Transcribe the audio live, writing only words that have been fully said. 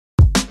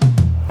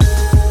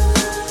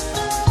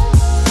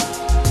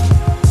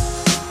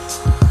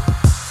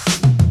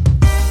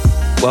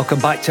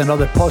Welcome back to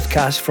another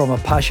podcast from A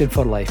Passion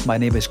for Life. My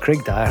name is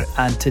Craig Dyer,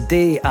 and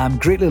today I'm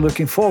greatly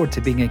looking forward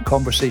to being in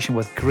conversation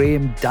with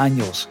Graham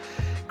Daniels.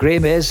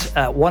 Graham is,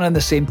 at one and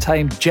the same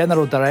time,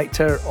 General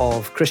Director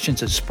of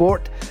Christians in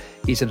Sport.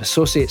 He's an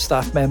Associate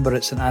Staff Member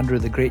at St Andrew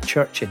the Great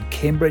Church in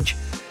Cambridge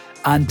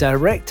and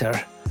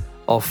Director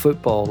of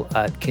Football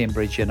at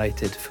Cambridge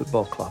United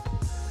Football Club.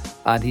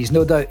 And he's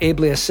no doubt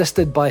ably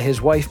assisted by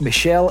his wife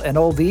Michelle in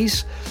all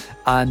these,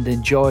 and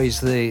enjoys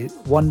the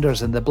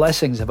wonders and the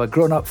blessings of a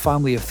grown-up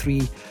family of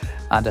 3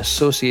 and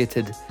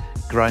associated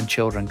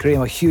grandchildren.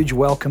 Graham, a huge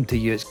welcome to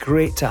you. It's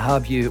great to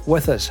have you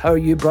with us. How are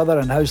you, brother,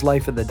 and how's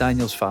life at the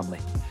Daniels family?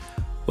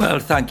 Well,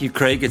 thank you,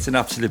 Craig. It's an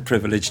absolute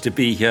privilege to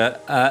be here.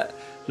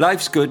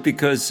 Life's good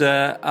because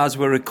as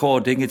we're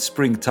recording, it's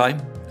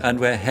springtime and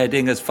we're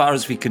heading, as far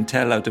as we can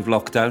tell, out of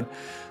lockdown.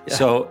 Yeah.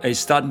 So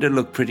it's starting to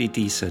look pretty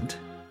decent.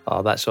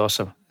 Oh, that's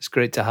awesome. It's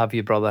great to have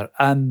you, brother.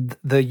 And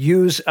the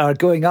U's are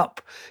going up.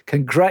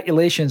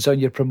 Congratulations on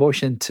your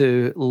promotion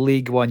to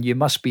League One. You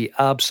must be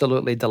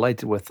absolutely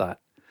delighted with that.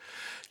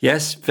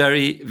 Yes,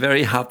 very,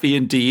 very happy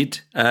indeed.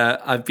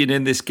 I've been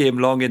in this game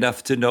long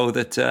enough to know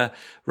that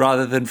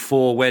rather than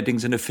 4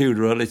 weddings and a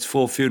funeral, it's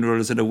 4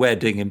 funerals and a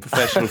wedding in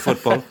professional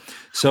football.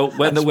 So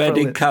when the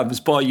wedding comes,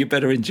 boy, you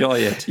better enjoy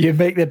it. You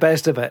make the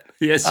best of it.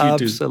 Yes, you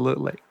do.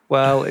 Absolutely.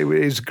 Well, it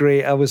was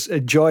great. I was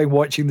enjoying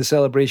watching the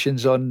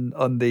celebrations on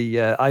the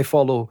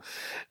iFollow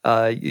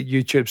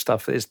YouTube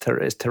stuff. It's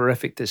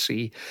terrific to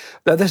see.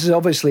 Now, this has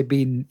obviously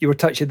been, you were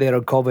touching there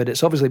on COVID,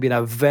 it's obviously been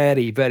a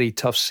very, very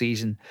tough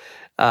season.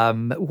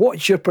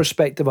 What's your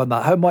perspective on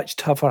that? How much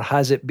tougher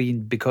has it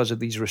been because of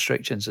these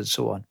restrictions and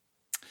so on?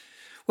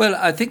 Well,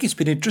 I think it's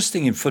been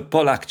interesting in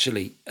football,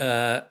 actually.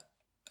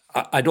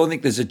 I don't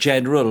think there's a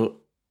general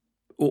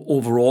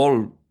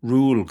overall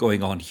rule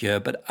going on here,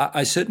 but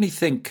I certainly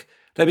think,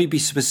 let me be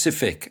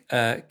specific.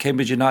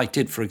 Cambridge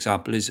United, for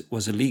example,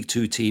 was a League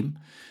Two team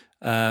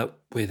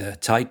with a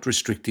tight,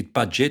 restricted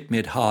budget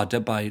made harder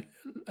by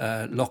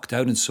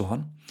lockdown and so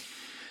on.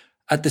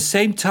 At the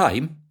same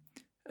time,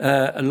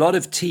 a lot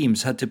of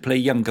teams had to play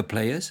younger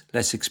players,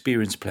 less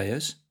experienced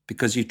players,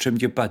 because you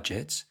trimmed your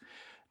budgets.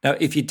 Now,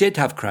 if you did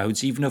have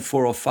crowds, even of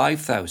 4,000 or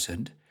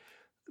 5,000,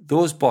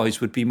 those boys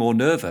would be more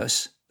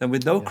nervous than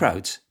with no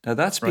crowds. Now,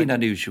 that's been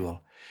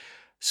unusual.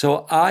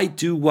 So I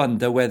do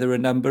wonder whether a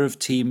number of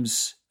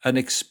teams,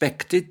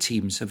 unexpected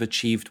teams, have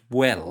achieved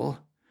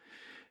well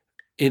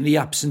in the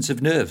absence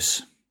of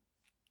nerves.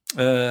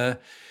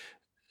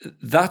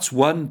 That's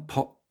one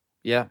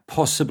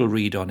possible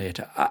read on it.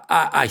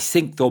 I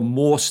think, though,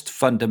 most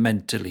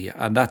fundamentally,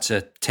 and that's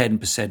a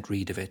 10%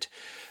 read of it,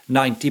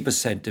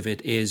 90% of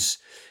it is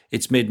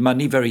it's made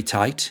money very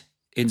tight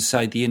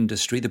inside the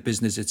industry, the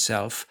business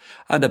itself,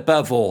 and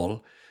above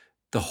all,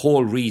 the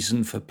whole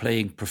reason for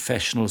playing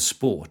professional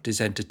sport is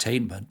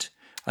entertainment.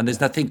 And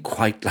there's nothing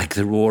quite like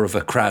the roar of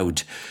a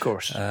crowd. Of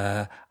course.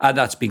 And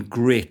that's been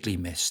greatly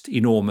missed,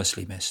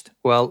 enormously missed.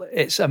 Well,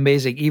 it's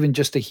amazing, even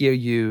just to hear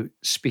you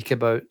speak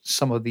about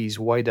some of these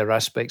wider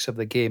aspects of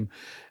the game.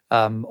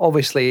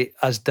 Obviously,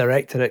 as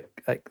director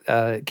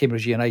at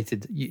Cambridge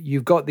United,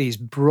 you've got these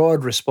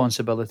broad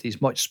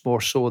responsibilities, much more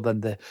so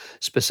than the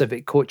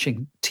specific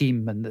coaching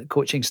team and the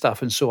coaching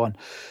staff and so on.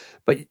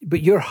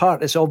 But your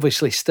heart is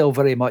obviously still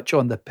very much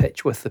on the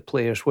pitch with the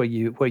players where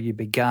you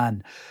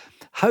began.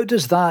 How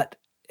does that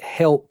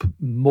help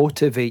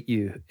motivate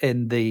you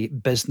in the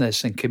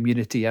business and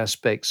community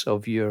aspects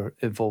of your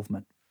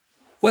involvement?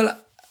 Well,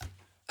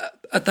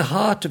 at the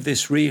heart of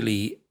this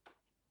really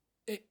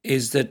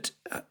is that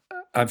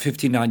I'm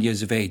 59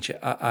 years of age.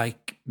 I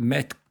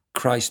met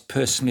Christ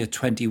personally at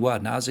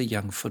 21 as a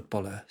young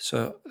footballer.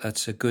 So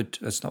that's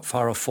not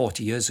far off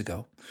 40 years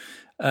ago.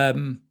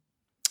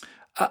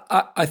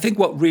 I think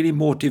what really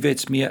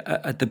motivates me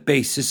at the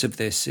basis of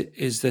this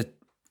is that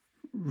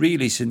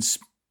really since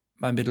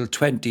my middle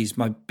 20s,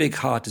 my big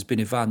heart has been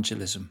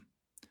evangelism.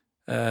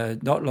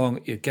 Not long,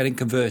 getting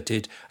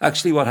converted.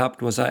 Actually, what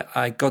happened was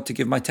I got to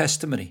give my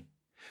testimony.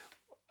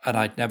 And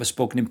I'd never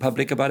spoken in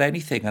public about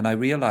anything. And I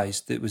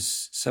realised there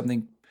was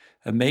something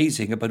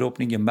amazing about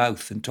opening your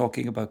mouth and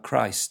talking about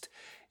Christ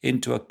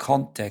into a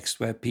context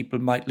where people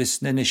might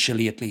listen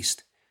initially, at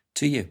least,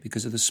 to you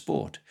because of the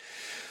sport.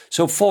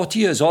 So 40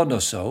 years on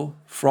or so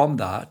from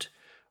that,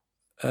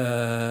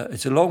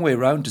 it's a long way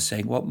around to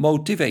saying what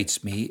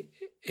motivates me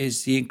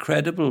is the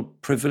incredible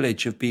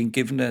privilege of being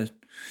given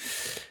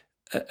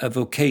a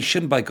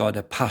vocation by God,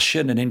 a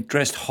passion, an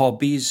interest,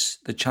 hobbies,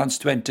 the chance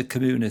to enter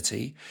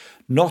community,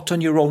 not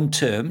on your own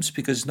terms,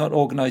 because it's not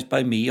organised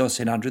by me or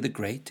St Andrew the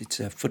Great, it's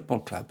a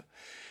football club,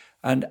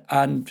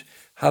 and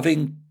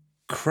having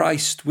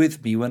Christ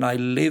with me when I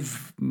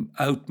live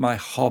out my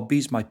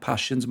hobbies, my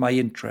passions, my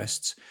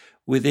interests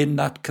within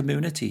that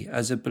community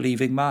as a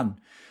believing man.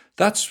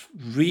 That's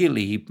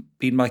really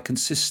been my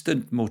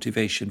consistent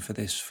motivation for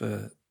this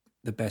for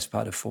the best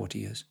part of 40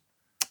 years.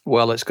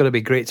 Well, it's going to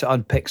be great to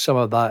unpick some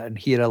of that and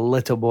hear a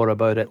little more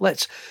about it.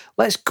 Let's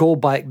go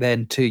back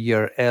then to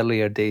your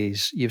earlier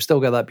days. You've still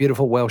got that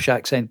beautiful Welsh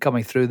accent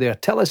coming through there.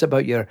 Tell us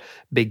about your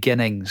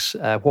beginnings.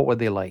 What were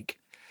they like?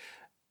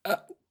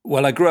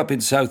 Well, I grew up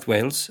in South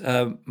Wales.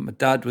 My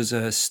dad was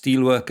a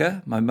steel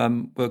worker. My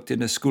mum worked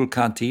in a school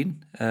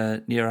canteen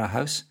near our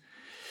house.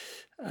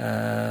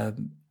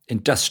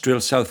 Industrial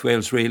South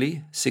Wales,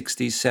 really,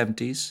 60s,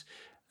 70s.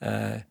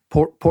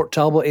 Port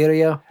Talbot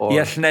area? Or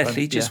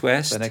Llanelli, just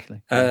west.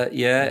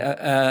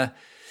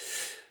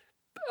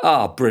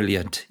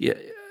 Brilliant. Yeah,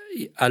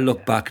 I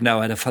look back now,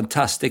 I had a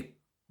fantastic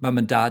mum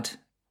and dad,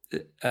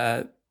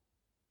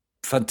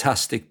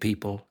 fantastic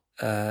people,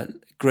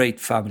 great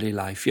family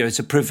life. It's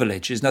a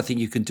privilege. There's nothing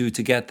you can do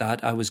to get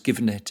that. I was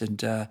given it,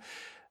 and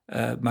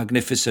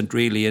magnificent,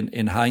 really,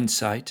 in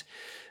hindsight.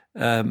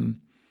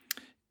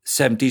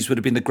 70s would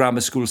have been the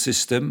grammar school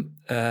system.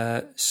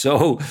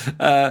 So,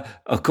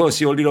 of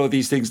course, you only know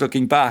these things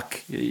looking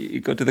back.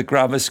 You go to the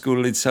grammar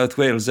school in South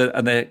Wales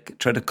and they're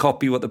trying to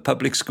copy what the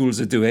public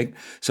schools are doing.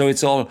 So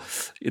it's all,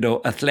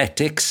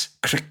 athletics,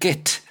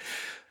 cricket,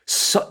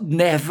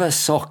 never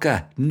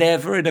soccer.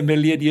 Never in a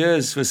million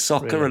years was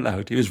soccer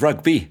allowed. It was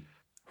rugby,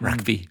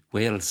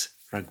 Wales,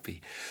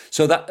 rugby.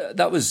 So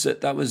that was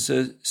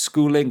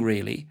schooling,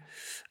 really.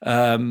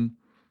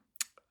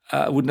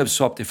 I wouldn't have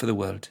swapped it for the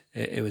world.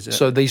 It was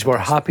so these were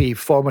happy,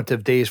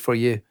 formative days for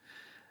you.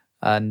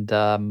 And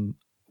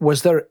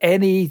was there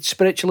any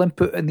spiritual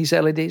input in these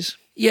early days?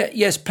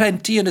 Yes,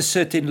 plenty in a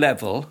certain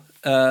level.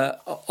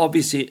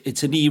 Obviously,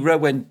 it's an era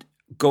when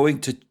going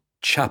to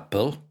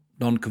chapel,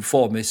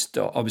 nonconformist,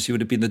 obviously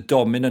would have been the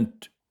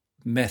dominant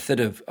method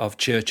of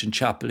church and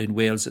chapel in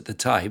Wales at the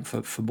time,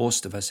 for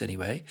most of us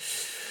anyway.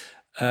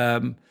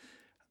 But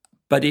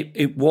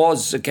it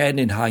was, again,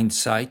 in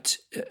hindsight,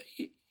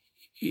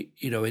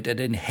 it had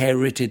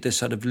inherited the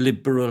sort of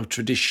liberal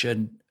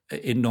tradition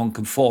in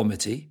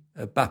nonconformity,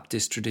 a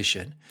Baptist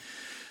tradition.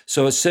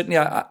 So certainly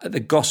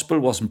the gospel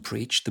wasn't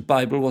preached. The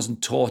Bible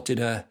wasn't taught in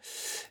a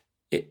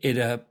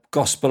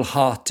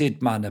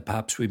gospel-hearted manner,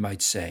 perhaps we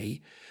might say.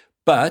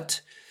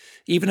 But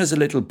even as a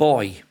little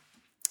boy,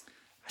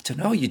 I don't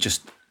know,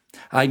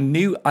 I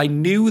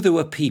knew there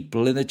were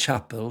people in the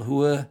chapel who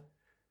were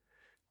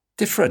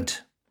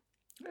different.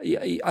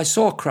 I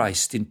saw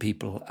Christ in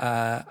people.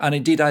 And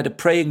indeed, I had a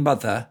praying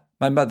mother.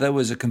 My mother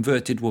was a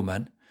converted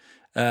woman.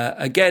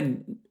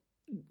 Again,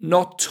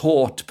 not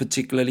taught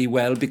particularly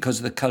well because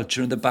of the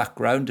culture and the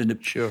background and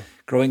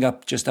growing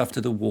up just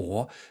after the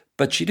war.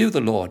 But she knew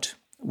the Lord,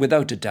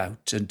 without a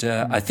doubt. And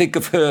I think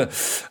of her,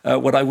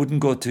 when I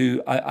wouldn't go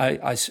to,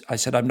 I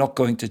said, I'm not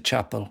going to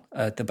chapel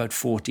at about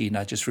 14.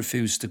 I just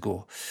refused to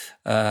go.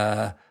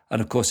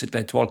 And of course, it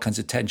led to all kinds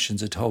of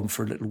tensions at home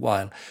for a little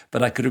while.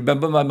 But I could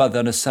remember my mother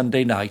on a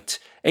Sunday night,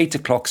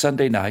 8:00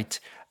 Sunday night,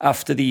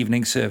 after the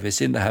evening service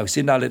in the house,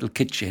 in our little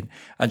kitchen.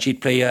 And she'd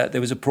play, there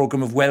was a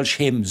programme of Welsh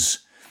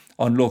hymns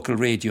on local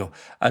radio.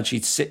 And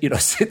she'd sit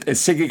there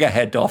singing her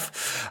head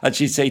off. And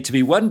she'd say to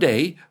me, one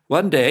day,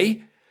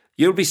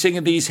 you'll be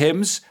singing these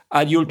hymns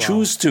and you'll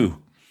choose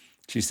to.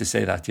 She used to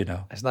say that,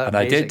 Isn't that and amazing?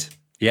 I did.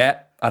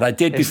 Yeah, and I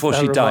did before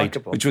she died,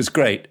 which was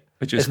great.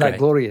 Isn't that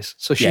glorious?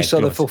 So she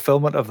saw the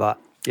fulfillment of that.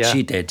 Yeah.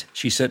 She did.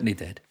 She certainly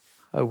did.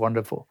 How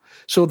wonderful.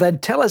 So then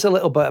tell us a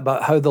little bit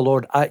about how the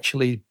Lord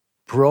actually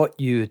brought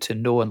you to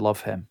know and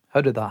love him.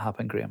 How did that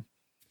happen, Graham?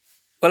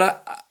 Well,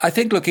 I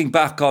think looking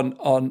back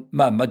on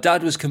Mum, my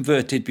dad was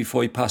converted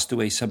before he passed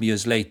away some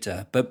years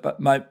later. But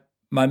my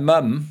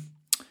Mum,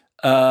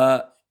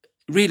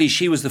 really,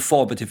 she was the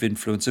formative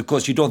influence. Of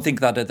course, you don't think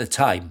that at the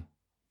time.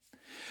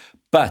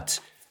 But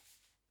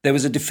there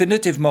was a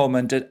definitive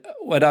moment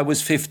when I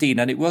was 15,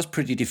 and it was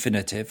pretty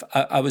definitive.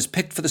 I was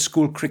picked for the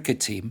school cricket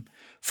team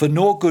for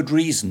no good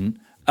reason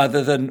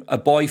other than a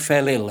boy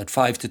fell ill at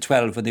 5 to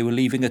 12 and they were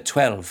leaving at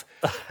 12.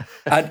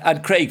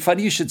 and Craig,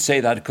 funny you should say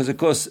that because, of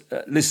course,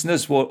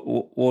 listeners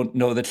won't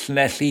know that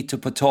Llanelli to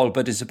Port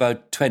Talbot is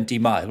about 20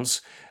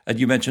 miles. And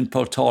you mentioned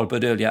Port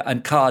Talbot earlier.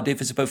 And Cardiff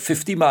is about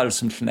 50 miles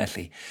from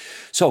Llanelli.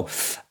 So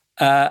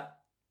I'm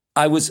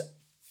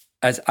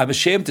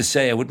ashamed to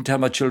say, I wouldn't tell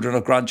my children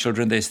or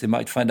grandchildren this, they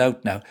might find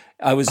out now.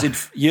 I was in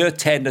year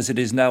 10 as it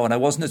is now, and I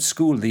wasn't at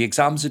school. The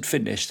exams had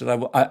finished,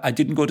 and I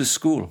didn't go to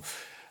school.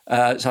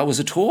 So I was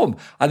at home,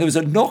 and there was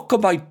a knock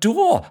on my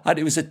door, and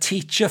it was a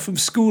teacher from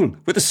school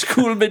with a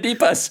school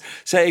minibus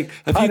saying,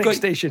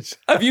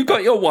 have you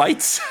got your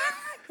whites?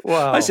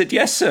 Wow. I said,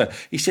 yes, sir.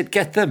 He said,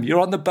 get them.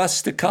 You're on the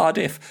bus to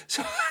Cardiff.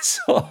 So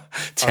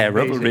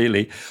terrible, amazing.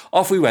 Really.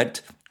 Off we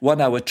went, 1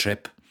 hour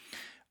trip.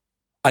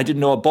 I didn't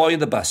know a boy in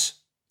the bus,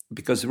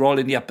 because they were all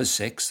in the upper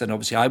sixth, and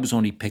obviously I was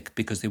only picked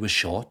because they were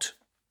short.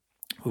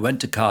 We went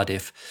to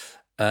Cardiff.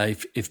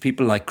 If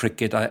people like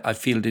cricket, I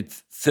fielded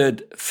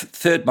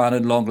third man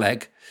and long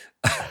leg,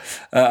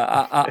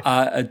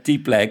 a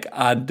deep leg,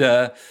 and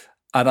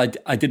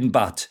I didn't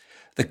bat.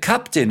 The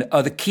captain,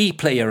 or the key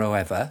player,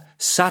 however,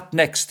 sat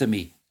next to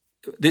me.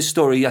 This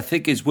story, I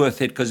think, is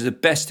worth it because it's the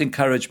best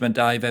encouragement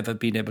I've ever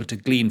been able to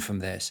glean from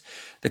this.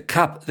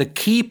 The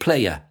key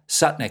player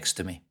sat next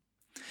to me.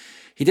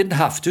 He didn't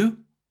have to.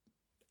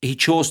 He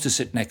chose to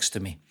sit next to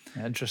me.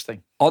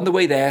 Interesting. On the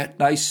way there,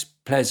 nice,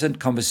 pleasant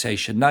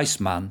conversation, nice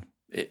man.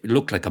 It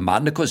looked like a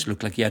man, of course. It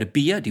looked like he had a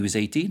beard. He was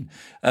 18.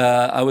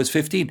 I was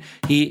 15.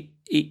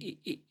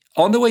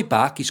 On the way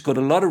back, he scored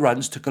a lot of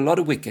runs, took a lot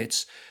of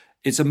wickets.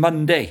 It's a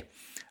Monday.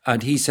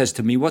 And he says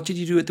to me, what did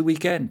you do at the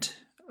weekend?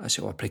 I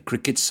said, I played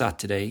cricket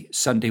Saturday.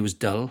 Sunday was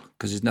dull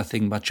because there's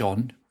nothing much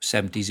on,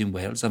 70s in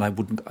Wales, and I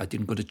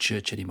didn't go to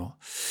church anymore.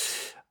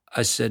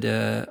 I said,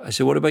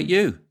 what about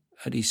you?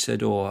 And he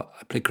said, I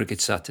played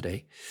cricket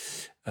Saturday.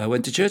 I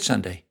went to church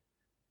Sunday.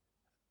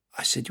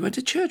 I said, you went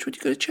to church? What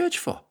did you go to church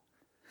for?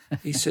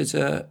 He says,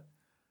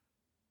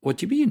 what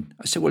do you mean?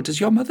 I said, well, does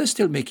your mother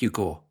still make you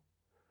go?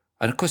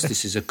 And of course,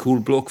 this is a cool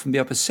bloke from the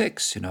upper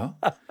six,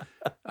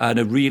 and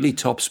a really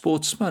top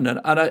sportsman. And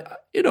I,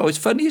 it's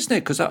funny, isn't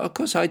it? Because of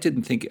course I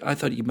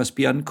thought he must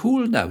be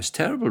uncool now. It's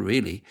terrible,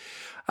 really.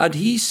 And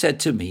he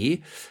said to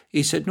me,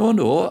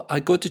 no,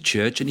 I go to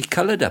church. And he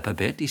coloured up a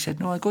bit. He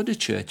said, no, I go to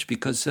church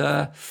because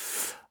I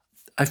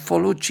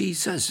follow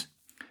Jesus.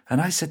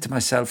 And I said to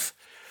myself,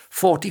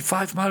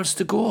 45 miles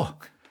to go.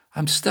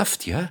 I'm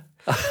stuffed here,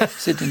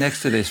 sitting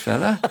next to this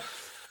fella.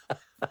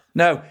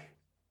 Now,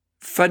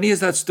 funny as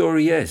that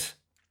story is,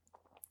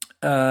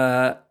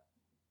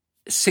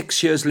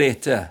 6 years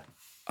later,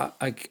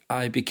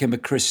 I became a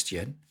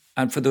Christian.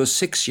 And for those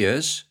 6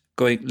 years,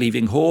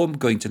 leaving home,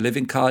 going to live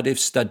in Cardiff,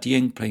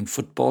 studying, playing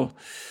football,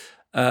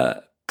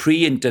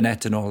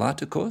 pre-internet and all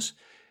that, of course.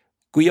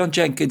 Gwion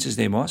Jenkins, his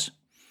name was.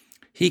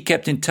 He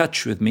kept in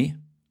touch with me,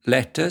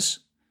 letters,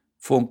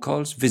 phone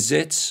calls,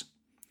 visits,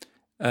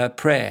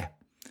 prayer.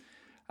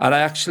 And I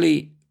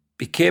actually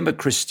became a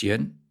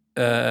Christian.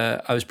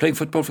 I was playing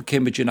football for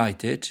Cambridge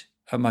United,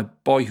 and my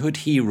boyhood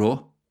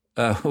hero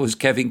was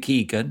Kevin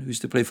Keegan, who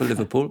used to play for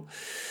Liverpool.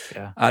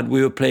 Yeah. And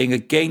we were playing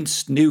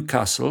against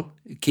Newcastle.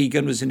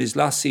 Keegan was in his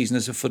last season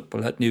as a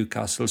footballer at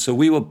Newcastle. So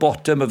we were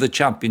bottom of the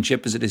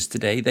championship as it is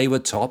today. They were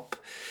top.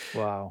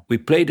 Wow. We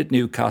played at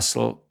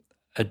Newcastle.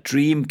 A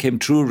dream came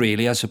true,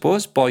 really, I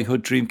suppose.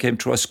 Boyhood dream came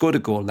true. I scored a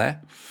goal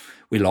there.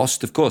 We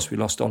lost, of course. We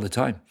lost all the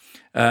time.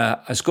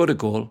 I scored a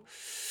goal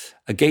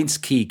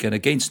against Keegan,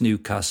 against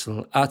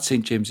Newcastle, at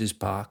St James's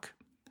Park.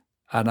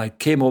 And I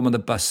came home on the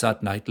bus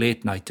that night,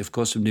 late night, of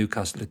course, from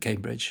Newcastle to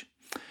Cambridge.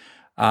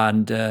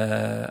 And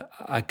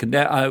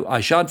I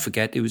shan't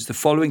forget, it was the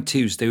following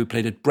Tuesday, we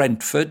played at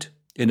Brentford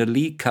in a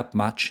League Cup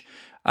match.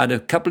 And a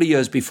couple of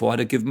years before, I'd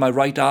have given my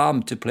right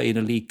arm to play in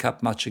a League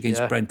Cup match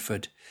against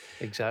Brentford.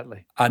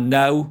 Exactly. And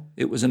now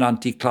it was an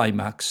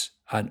anticlimax.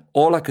 And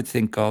all I could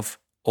think of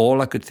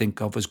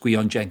was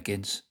Gwion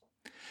Jenkins.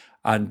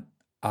 And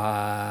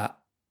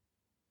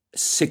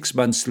 6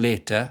 months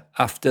later,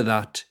 after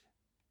that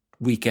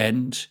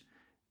weekend,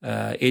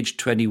 age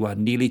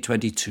 21, nearly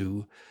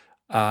 22,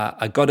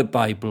 I got a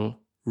Bible,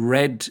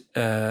 read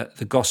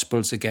the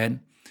Gospels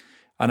again,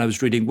 and I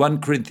was reading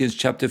 1 Corinthians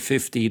chapter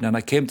 15, and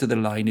I came to the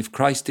line, if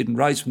Christ didn't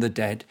rise from the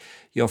dead,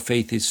 your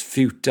faith is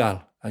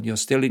futile, and you're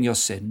still in your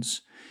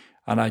sins.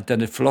 And I'd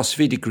done a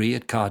philosophy degree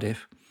at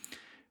Cardiff,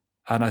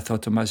 and I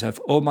thought to myself,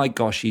 oh my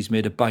gosh, he's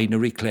made a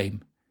binary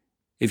claim.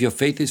 If your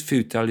faith is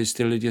futile, you're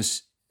still in your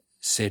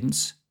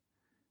sins.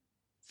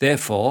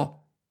 Therefore,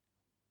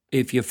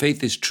 if your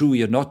faith is true,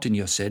 you're not in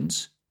your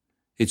sins.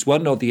 It's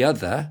one or the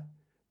other.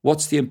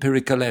 What's the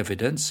empirical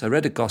evidence? I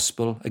read a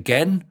gospel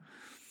again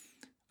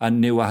and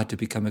knew I had to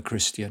become a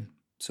Christian.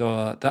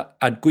 So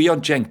and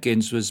Gwion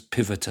Jenkins was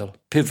pivotal.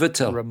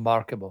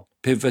 Remarkable.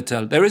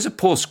 Pivotal. There is a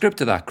postscript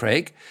to that,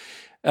 Craig.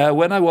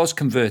 When I was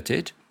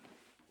converted,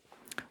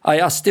 I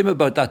asked him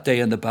about that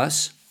day on the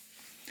bus.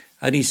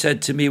 And he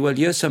said to me, well,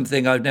 here's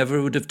something I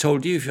never would have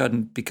told you if you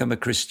hadn't become a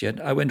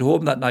Christian. I went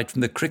home that night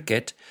from the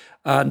cricket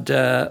and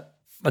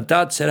my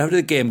dad said, how did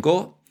the game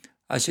go?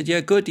 I said,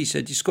 yeah, good. He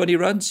said, you score any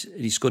runs?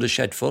 And he scored a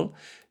shed full.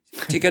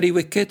 Take any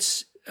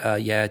wickets?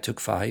 Yeah, I took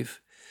 5.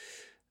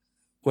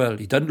 Well,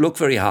 he doesn't look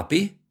very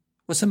happy.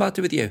 What's the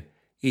matter with you?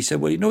 He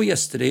said, well,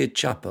 yesterday at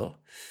chapel,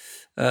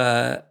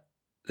 there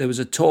was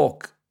a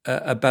talk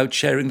about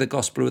sharing the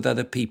gospel with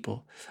other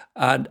people.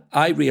 And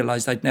I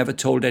realised I'd never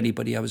told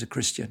anybody I was a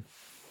Christian.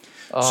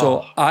 Oh.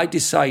 So I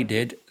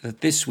decided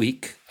that this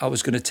week I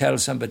was going to tell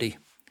somebody.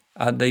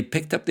 And they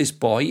picked up this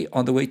boy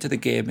on the way to the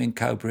game in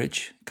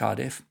Cowbridge,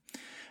 Cardiff.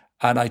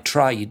 And I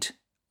tried,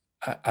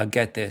 I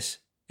get this.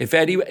 If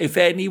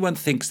anyone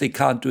thinks they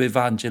can't do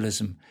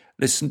evangelism,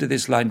 listen to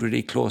this line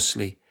really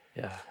closely.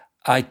 Yeah.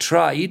 I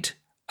tried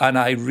and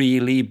I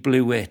really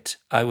blew it.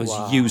 I was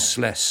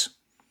useless.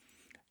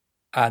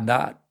 And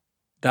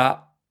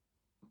that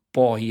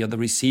boy on the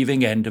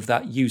receiving end of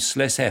that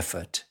useless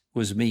effort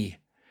was me.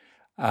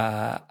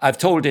 I've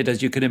told it,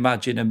 as you can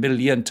imagine, a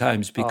million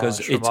times because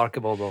it's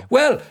remarkable, though.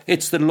 Well,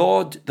 it's the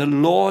Lord. The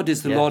Lord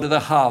is the Lord of the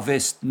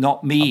harvest,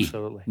 not me,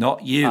 Absolutely.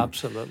 Not you.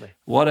 Absolutely.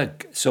 What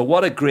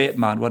a great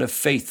man! What a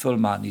faithful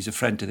man! He's a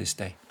friend to this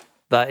day.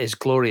 That is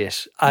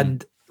glorious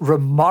and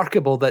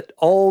remarkable. That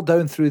all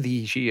down through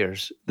these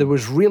years, there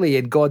was really,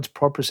 in God's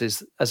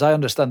purposes, as I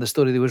understand the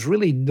story, there was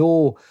really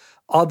no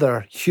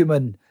other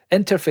human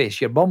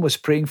interface. Your mum was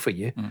praying for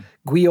you.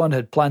 Gwion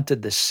had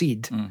planted the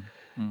seed.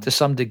 To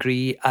some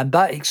degree, and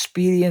that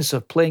experience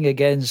of playing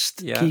against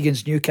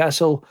Keegan's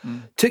Newcastle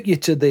took you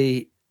to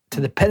the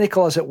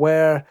pinnacle, as it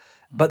were,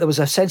 but there was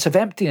a sense of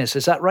emptiness.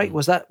 Is that right?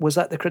 Was that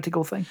the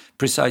critical thing?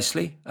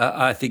 Precisely.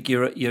 I think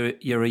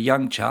you're a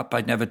young chap.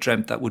 I never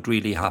dreamt that would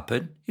really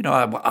happen.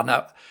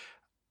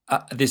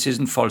 This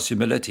isn't false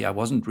humility. I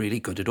wasn't really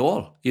good at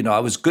all. I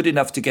was good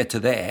enough to get to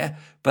there,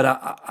 but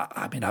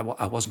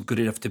I wasn't good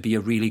enough to be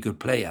a really good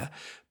player.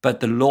 But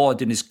the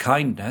Lord, in His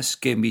kindness,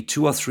 gave me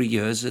 2 or 3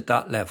 years at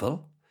that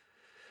level,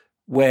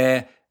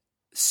 where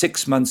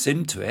 6 months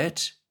into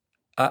it,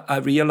 I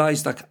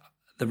realised that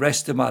the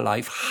rest of my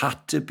life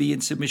had to be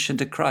in submission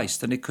to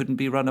Christ, and it couldn't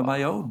be run on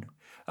my own.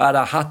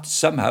 And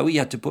somehow He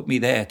had to put me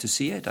there to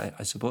see it,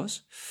 I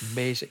suppose.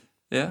 Amazing.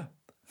 Yeah.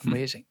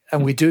 Amazing.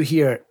 And we do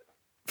hear,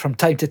 from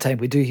time to time,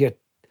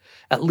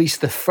 at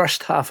least the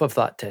first half of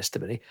that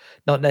testimony,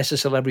 not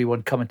necessarily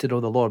everyone coming to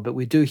know the Lord, but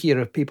we do hear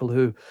of people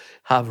who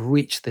have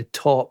reached the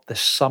top, the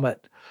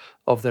summit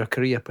of their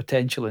career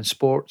potential in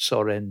sports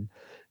or in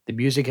the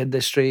music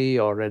industry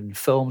or in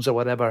films or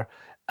whatever,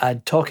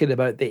 and talking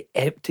about the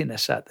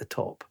emptiness at the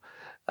top.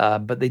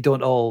 But they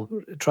don't all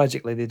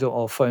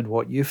found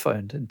what you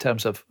found in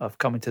terms of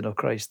coming to know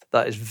Christ.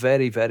 That is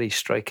very, very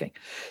striking.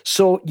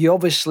 So you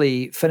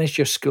obviously finished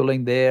your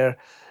schooling there,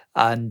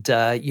 and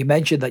you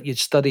mentioned that you'd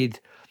studied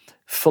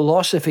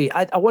philosophy.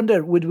 I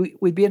wonder,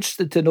 we'd be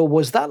interested to know,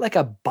 was that like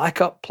a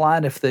backup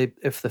plan if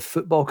the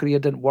football career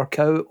didn't work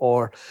out,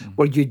 or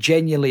were you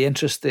genuinely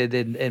interested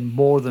in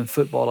more than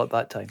football at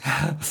that time?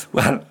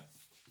 Well,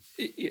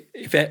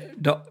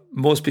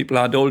 most people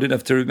aren't old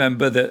enough to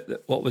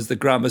remember what was the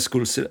grammar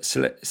school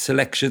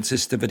selection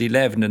system at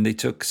 11, and they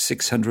took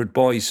 600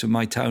 boys from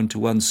my town to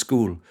one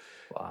school.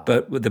 Wow.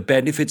 But the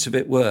benefits of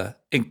it were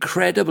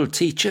incredible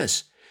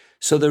teachers.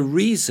 So the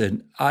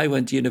reason I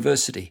went to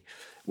university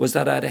was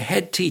that I had a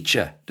head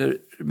teacher.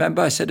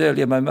 Remember I said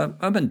earlier, my mum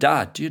and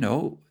dad,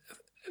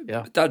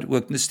 Dad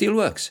worked in the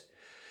steelworks.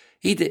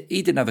 He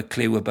didn't have a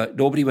clue about,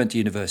 nobody went to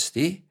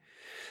university.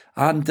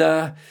 And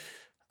I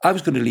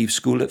was going to leave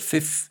school at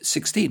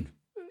 16.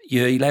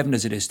 Year 11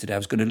 as it is today, I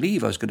was going to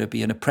leave. I was going to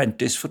be an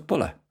apprentice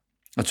footballer.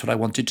 That's what I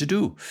wanted to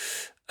do.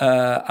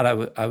 And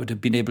I would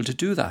have been able to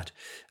do that.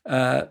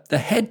 The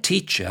head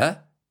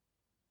teacher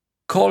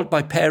called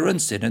my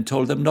parents in and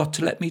told them not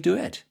to let me do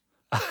it.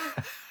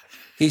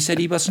 He said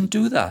he mustn't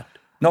do that.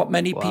 Not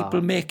many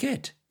people make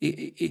it.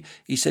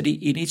 He said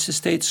he needs to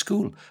stay at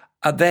school.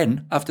 And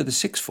then, after the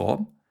sixth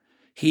form,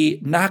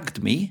 he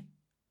nagged me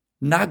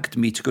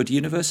to go to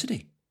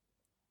university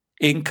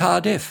in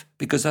Cardiff,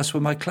 because that's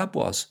where my club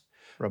was.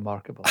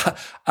 Remarkable.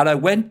 And I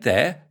went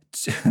there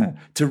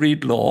to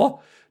read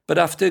law, but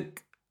after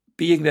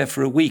being there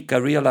for a week, I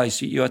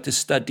realised you had to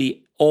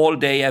study all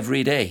day,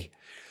 every day.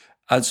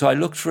 And so I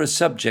looked for a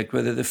subject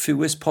where there were the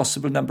fewest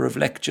possible number of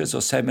lectures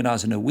or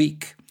seminars in a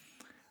week.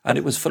 And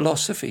it was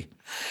philosophy.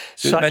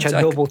 So such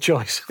a noble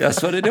choice.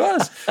 That's what it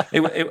was.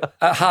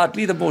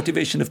 Hardly the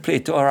motivation of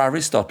Plato or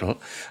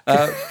Aristotle.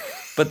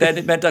 But then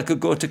it meant I could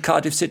go to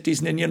Cardiff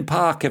City's Ninian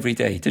Park every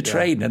day to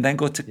train and then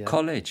go to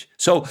college.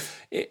 So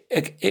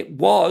it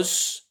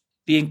was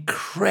the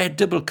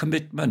incredible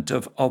commitment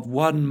of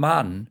one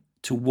man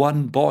to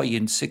one boy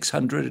in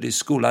 600 at his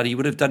school. And he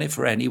would have done it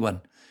for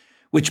anyone,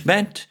 which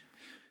meant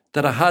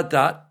that I had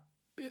that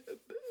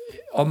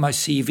on my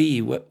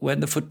CV when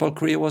the football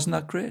career wasn't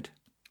that great.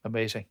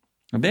 Amazing.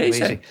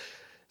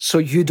 So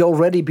you'd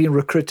already been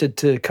recruited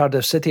to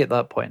Cardiff City at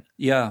that point?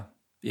 Yeah.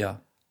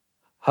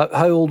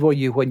 How old were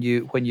you when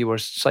you were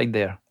signed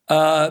there?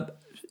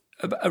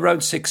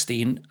 Around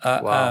 16.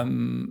 Wow.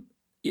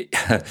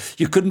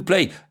 You couldn't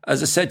play,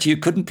 as I said to you,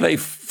 couldn't play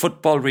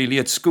football really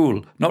at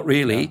school. Not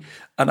really. Yeah.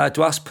 And I had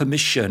to ask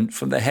permission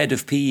from the head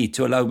of PE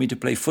to allow me to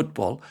play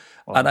football.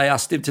 Wow. And I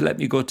asked him to let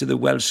me go to the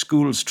Welsh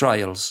schools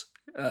trials.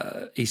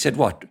 He said,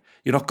 "What?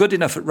 You're not good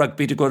enough at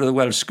rugby to go to the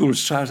Welsh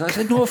schools trials?" I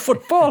said, "No,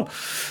 football."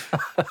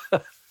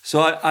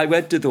 So I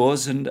went to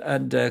those, and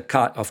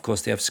of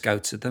course they have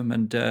scouts at them,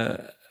 and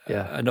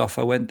off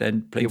I went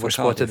then. You were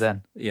spotted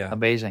then. Yeah,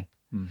 amazing.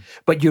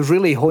 But you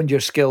really honed your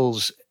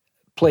skills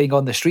playing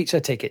on the streets, I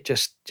take it,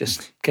 just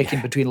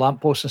kicking between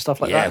lampposts and stuff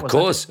like that. Of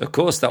course.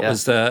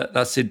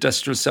 That's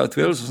industrial South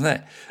Wales, wasn't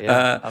it?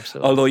 Yeah,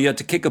 absolutely. Although you had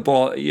to kick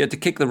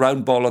the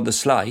round ball on the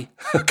sly,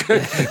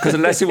 because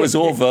unless it was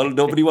oval,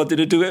 nobody wanted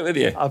to do it with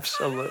you.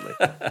 Absolutely.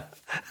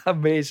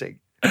 Amazing.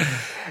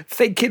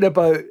 Thinking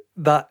about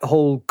that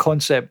whole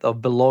concept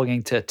of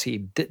belonging to a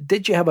team,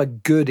 did you have a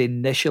good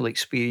initial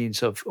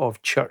experience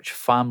of church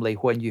family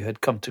when you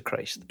had come to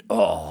Christ?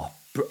 Oh,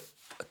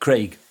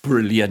 Craig,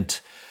 brilliant.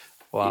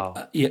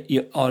 Wow.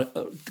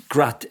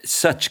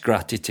 Such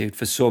gratitude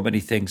for so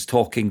many things,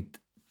 talking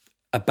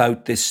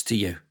about this to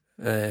you,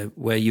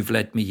 where you've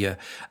led me here.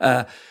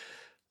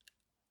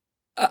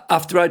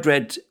 After I'd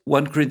read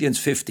 1 Corinthians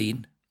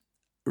 15,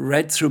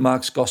 read through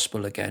Mark's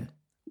Gospel again,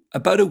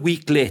 about a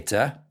week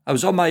later, I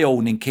was on my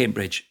own in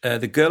Cambridge.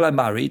 The girl I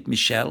married,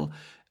 Michelle,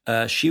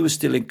 she was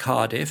still in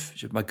Cardiff.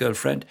 She was my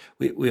girlfriend.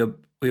 We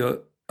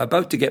were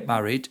about to get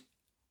married,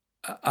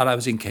 and I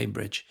was in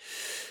Cambridge.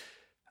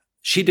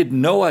 She didn't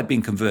know I'd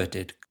been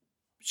converted.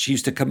 She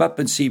used to come up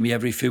and see me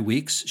every few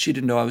weeks. She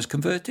didn't know I was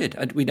converted.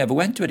 And we never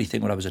went to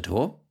anything when I was at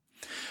home.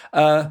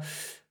 A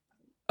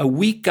a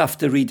week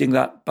after reading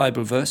that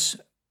Bible verse,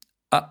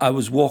 I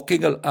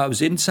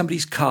was in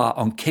somebody's car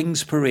on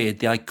King's Parade,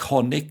 the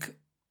iconic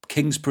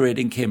King's Parade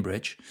in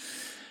Cambridge.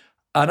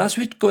 And as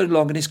we were going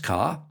along in his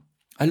car,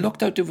 I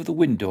looked out over the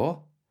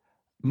window.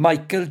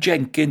 Michael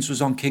Jenkins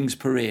was on King's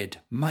Parade.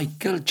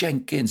 Michael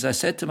Jenkins. I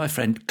said to my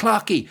friend,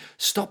 Clarky,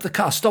 stop the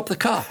car, stop the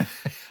car.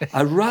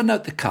 I ran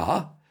out the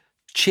car,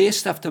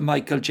 chased after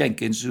Michael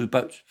Jenkins, who was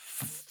about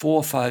 4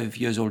 or 5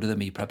 years older than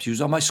me, perhaps. He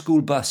was on my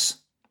school bus.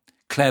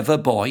 Clever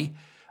boy.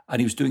 And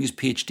he was doing his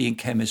PhD in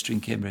chemistry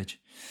in Cambridge.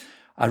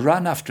 I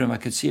ran after him. I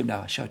could see him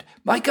now. I shouted,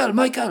 Michael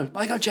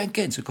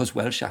Jenkins. Of course,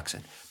 Welsh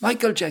accent.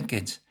 Michael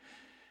Jenkins.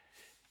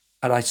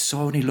 And I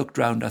saw when he looked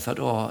round, I thought,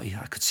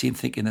 I could see him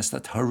thinking, that's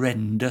that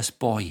horrendous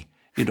boy,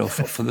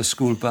 for the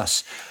school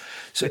bus.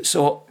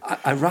 So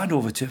I ran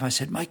over to him. I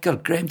said, Michael,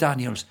 Graham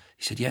Daniels.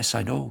 He said, yes,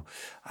 I know.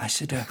 I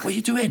said, what are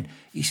you doing?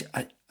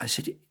 I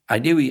said, I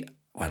knew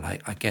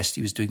I guessed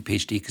he was doing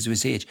PhD because of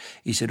his age.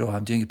 He said,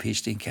 I'm doing a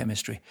PhD in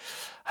chemistry.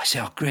 I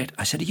said, great.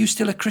 I said, are you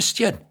still a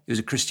Christian? He was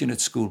a Christian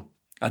at school,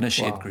 an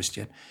ashamed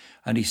Christian.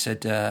 And he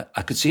said,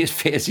 I could see his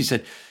face. He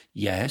said,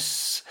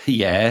 yes.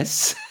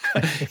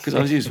 Because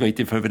I was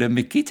waiting for a bit of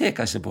Mickey take,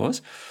 I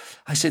suppose.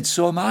 I said,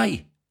 so am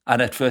I. And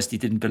at first he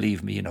didn't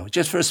believe me,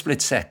 just for a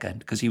split second,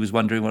 because he was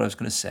wondering what I was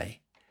going to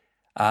say.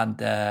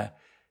 And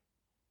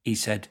he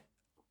said,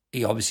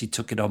 he obviously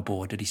took it on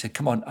board. And he said,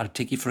 come on, I'll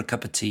take you for a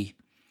cup of tea.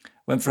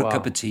 Went for a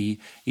cup of tea.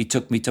 He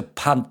took me to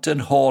Panton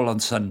Hall on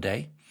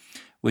Sunday,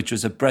 which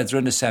was a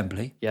Brethren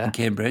Assembly in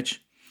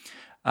Cambridge.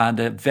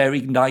 And a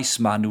very nice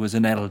man who was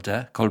an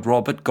elder called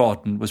Robert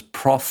Gordon was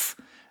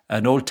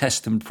an Old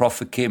Testament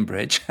prof at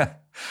Cambridge.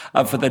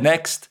 And for the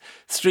next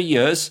 3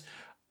 years,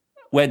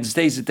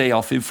 Wednesdays a day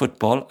off in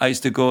football, I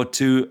used to go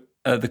to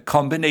the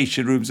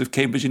combination rooms of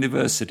Cambridge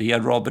University,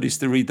 and Robert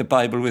used to read the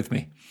Bible with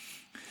me.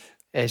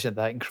 Isn't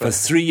that incredible? For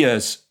 3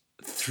 years.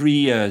 3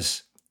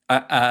 years.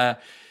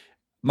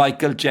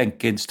 Michael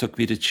Jenkins took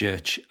me to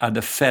church, and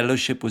the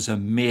fellowship was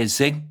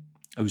amazing.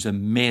 It was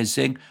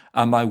amazing.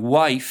 And my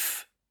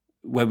wife,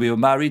 when we were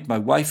married, my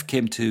wife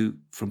came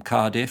from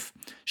Cardiff.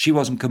 She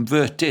wasn't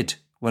converted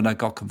when I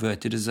got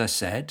converted, as I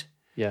said.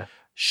 Yeah.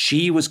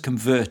 She was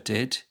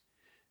converted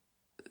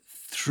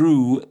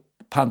through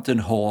Panton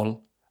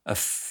Hall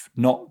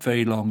not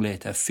very long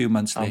later, a few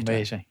months later.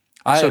 Amazing.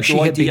 So she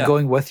had been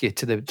going with you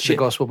to the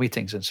gospel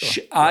meetings and so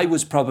on. I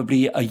was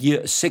probably a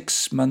year,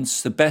 6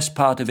 months, the best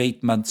part of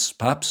 8 months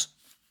perhaps,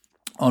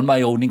 on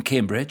my own in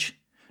Cambridge.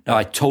 Now,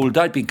 I told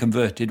her I'd been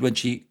converted when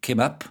she came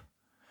up.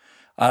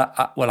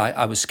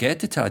 I was scared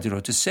to tell her, I didn't know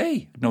what to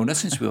say. Known her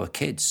since we were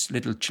kids,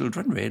 little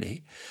children,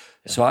 really.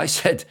 Yeah. So I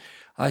said,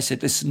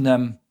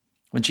 listen,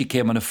 when she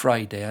came on a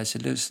Friday, I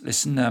said,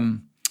 listen,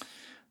 I'm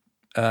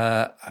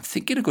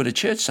thinking of going to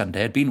church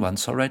Sunday. I'd been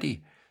once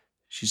already.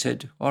 She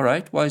said, all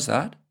right, why is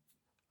that?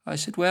 I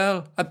said,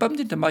 well, I bumped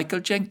into Michael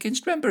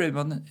Jenkins. Remember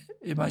him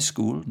in my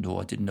school? No,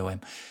 I didn't know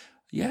him.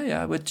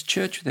 Yeah, I went to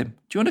church with him.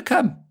 Do you want to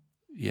come?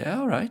 Yeah,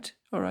 all right.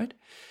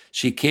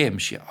 She came.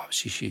 She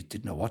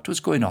didn't know what was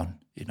going on,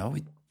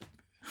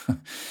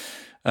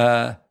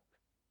 and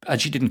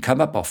she didn't come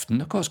up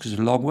often, of course, because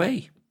it's a long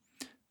way.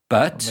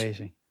 But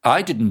amazing.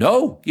 I didn't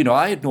know.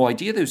 I had no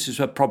idea this was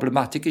a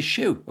problematic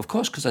issue. Of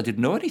course, because I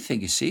didn't know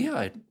anything, you see.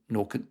 I had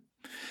no...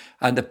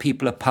 And the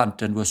people at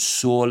Panton were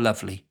so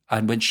lovely.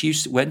 And when she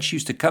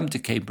used to come to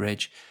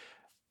Cambridge,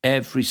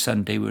 every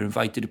Sunday we were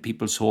invited to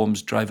people's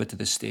homes, drive her to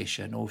the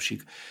station. She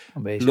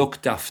amazing.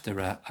 Looked after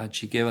her, and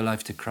she gave her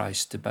life to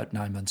Christ about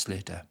 9 months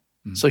later.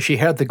 So she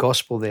heard the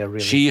gospel there,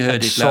 really. She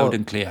heard it loud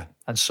and clear.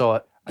 And saw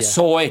it. Yeah.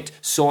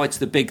 Saw it's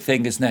the big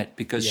thing, isn't it?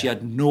 Because she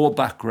had no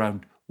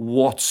background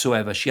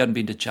whatsoever. She hadn't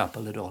been to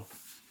chapel at all.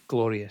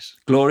 Glorious.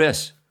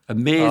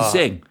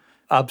 Amazing.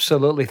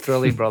 Absolutely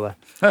thrilling, brother.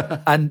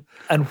 And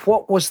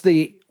what was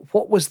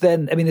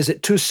then? I mean, is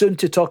it too soon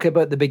to talk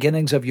about the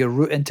beginnings of your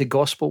route into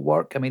gospel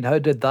work? I mean, how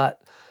did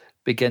that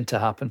begin to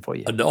happen for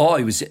you? No,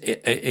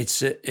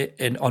 it's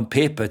on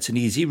paper, it's an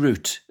easy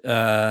route.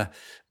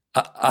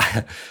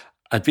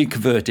 I'd been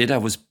converted. I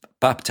was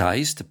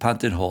baptized at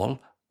Panton Hall,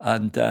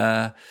 and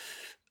there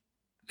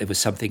was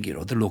something,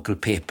 the local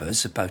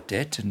papers about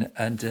it,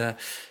 and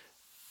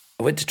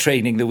I went to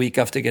training the week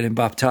after getting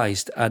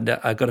baptized, and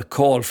I got a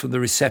call from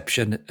the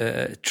reception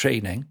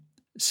training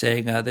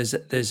saying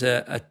there's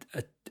a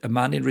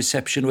man in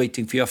reception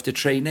waiting for you after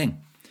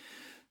training.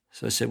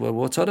 So I said, well,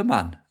 what sort of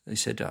man? He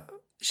said,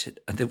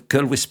 and the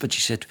girl whispered,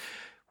 she said,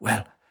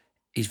 well,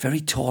 he's very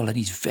tall and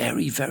he's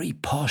very, very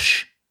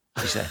posh,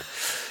 he said.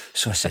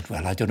 So I said,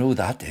 well, I don't know who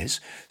that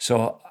is.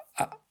 So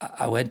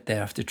I went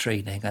there after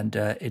training, and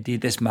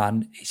indeed this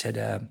man, he said,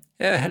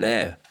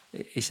 hello.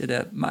 He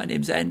said, my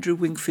name's Andrew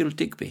Wingfield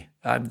Digby.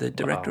 I'm the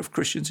Director of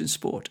Christians in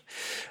Sport.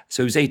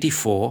 So it was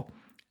 1984,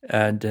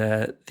 and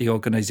the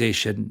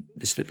organisation,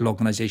 this little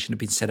organisation, had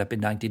been set up in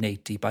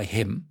 1980 by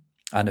him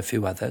and a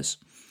few others.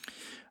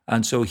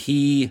 And so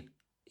he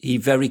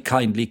very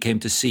kindly came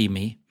to see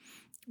me,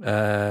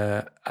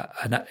 and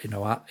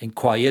I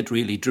inquired,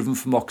 really, driven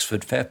from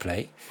Oxford, fair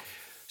play.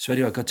 So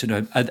anyway, I got to know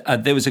him.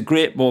 And there was a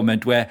great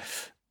moment where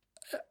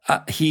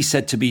he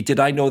said to me, did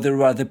I know there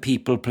were other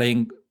people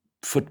playing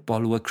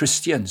football who were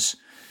Christians?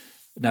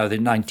 Now, there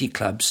are 90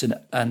 clubs,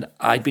 and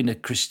I'd been a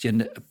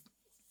Christian,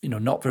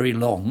 not very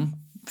long,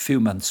 a few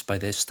months by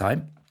this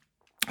time.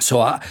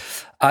 So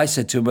I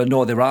said to him, well,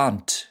 no, there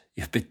aren't.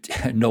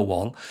 No,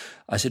 all.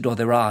 I said, no,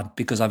 there aren't,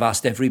 because I've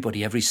asked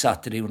everybody every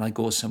Saturday when I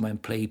go somewhere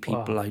and play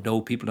people, wow. I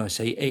know people, and I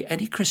say, hey,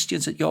 any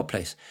Christians at your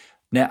place?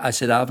 Now, I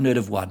said, I haven't heard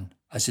of one.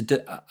 I said,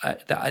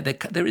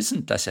 there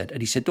isn't, I said.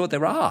 And he said, no,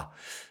 there are.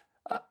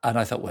 And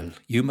I thought, well,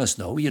 you must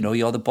know,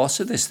 you're the boss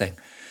of this thing.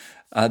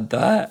 And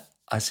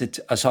I said,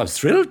 so I was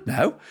thrilled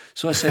now.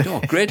 So I said,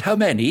 oh, great, how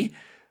many?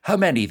 How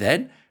many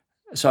then?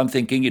 So I'm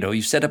thinking,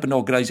 you've set up an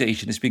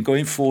organisation, it's been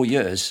going 4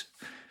 years.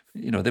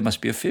 There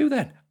must be a few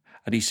then.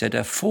 And he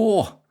said,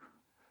 4.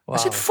 Wow. I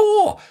said,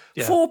 4?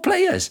 Yeah. 4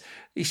 players?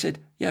 He said,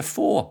 yeah,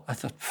 4. I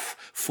thought,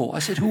 4? I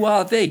said, who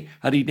are they?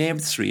 And he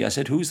named 3. I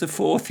said, who's the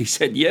 4th? He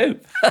said, you.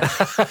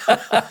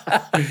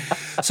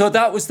 So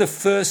that was the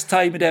first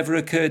time it ever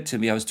occurred to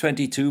me. I was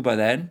 22 by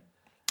then.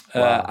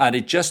 Wow. And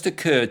it just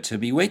occurred to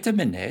me, wait a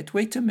minute.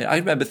 I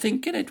remember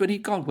thinking it when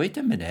he'd gone, wait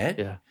a minute.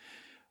 Yeah.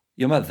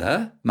 Your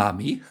mother,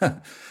 Mammy,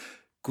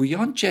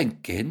 Gwion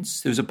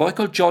Jenkins, there was a boy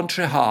called John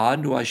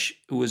Treharn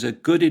who was a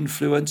good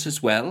influence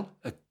as well,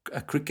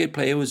 a cricket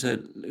player, was a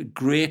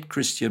great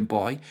Christian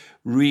boy,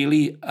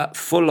 really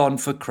full on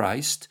for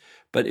Christ,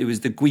 but it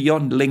was the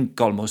Gwion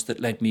link almost that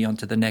led me on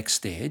to the next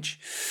stage.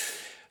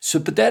 So,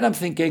 but then I'm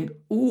thinking,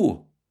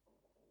 well,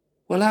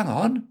 hang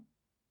on.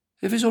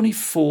 If there's only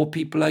 4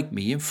 people like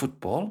me in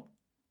football,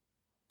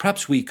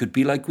 perhaps we could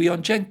be like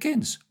Gwion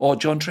Jenkins or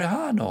John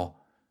Treharn.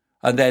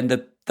 And then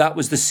that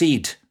was the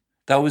seed.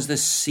 That was the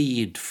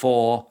seed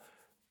for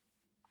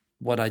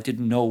what I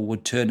didn't know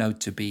would turn out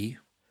to be,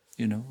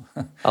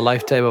 a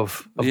lifetime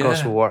of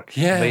gospel work.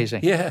 Yeah,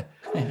 amazing. Yeah.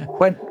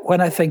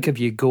 When I think of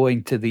you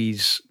going to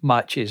these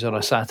matches on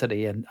a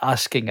Saturday and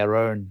asking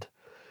around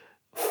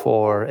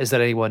for, is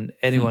there anyone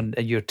in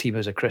your team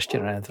who's a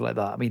Christian or anything like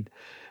that? I mean,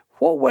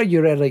 what were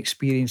your early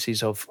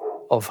experiences of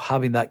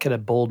having that kind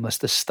of boldness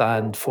to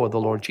stand for the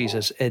Lord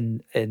Jesus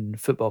in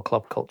football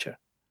club culture?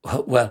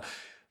 Well,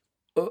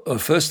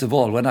 first of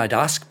all, when I'd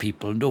ask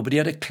people, nobody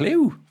had a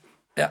clue.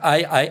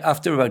 I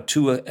after about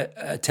 2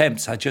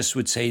 attempts, I just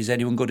would say, does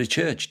anyone go to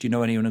church? Do you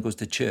know anyone who goes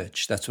to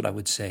church? That's what I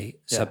would say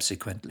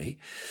subsequently.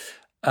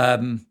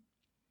 Well,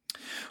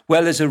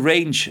 there's a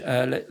range.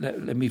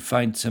 Let me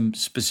find some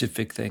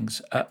specific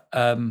things.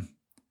 I'll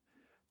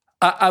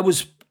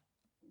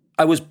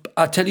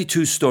tell you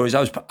 2 stories.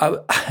 I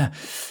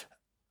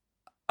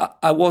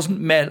wasn't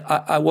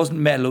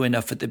mellow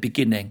enough at the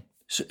beginning.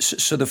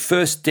 So the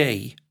first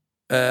day,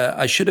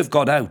 I should have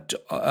gone out.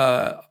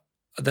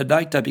 The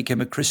night I became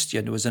a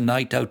Christian, it was a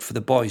night out for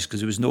the boys because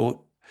there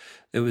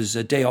was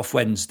a day off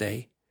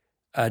Wednesday,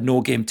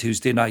 no game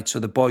Tuesday night. So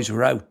the boys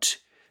were out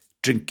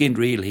drinking,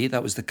 really.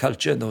 That was the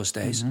culture in those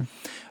days. Mm-hmm.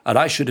 And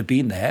I should have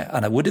been there,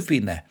 and I would have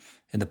been there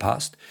in the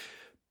past.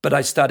 But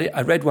I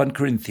read 1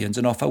 Corinthians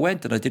and off I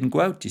went, and I didn't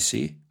go out, you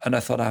see. And I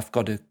thought, I've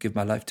got to give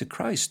my life to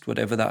Christ,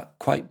 whatever that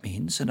quite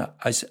means. And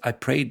I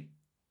prayed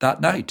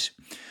that night.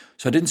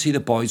 So I didn't see the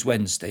boys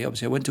Wednesday.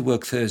 Obviously, I went to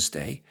work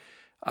Thursday,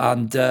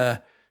 and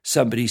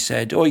somebody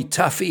said, oi,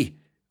 Taffy,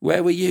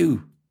 where were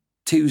you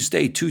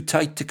Tuesday? Too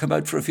tight to come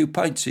out for a few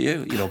pints, are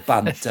you?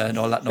 Banter and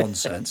all that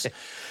nonsense.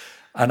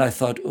 And I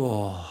thought,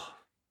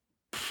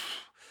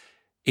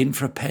 in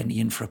for a penny,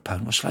 in for a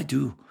pound, what shall I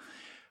do?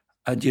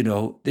 And,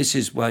 this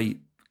is why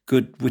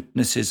good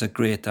witnesses are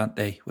great, aren't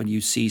they? When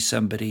you see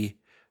somebody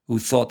who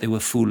thought they were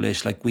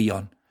foolish, like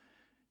Gwion.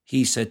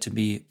 He said to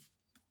me,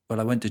 well,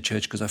 I went to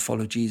church because I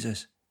followed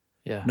Jesus.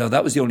 Yeah. No,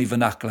 that was the only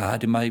vernacular I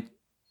had in my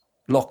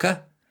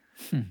locker.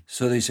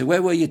 So they said,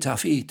 where were you,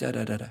 Taffy? Da,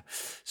 da, da, da.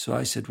 So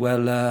I said,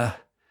 well,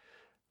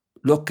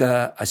 look,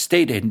 I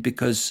stayed in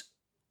because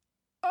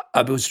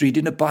I was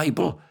reading the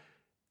Bible.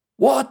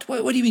 What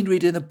do you mean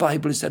reading the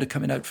Bible instead of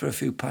coming out for a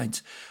few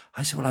pints?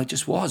 I said, well, I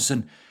just was.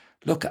 And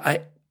look,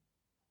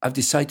 I've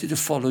decided to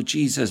follow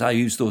Jesus. I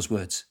used those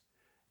words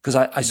because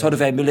I sort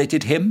of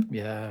emulated him.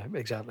 Yeah,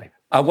 exactly.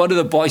 And one of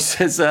the boys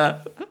says,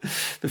 the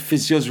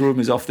physio's room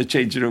is off the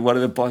changing room. One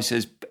of the boys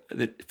says,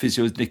 the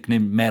physio's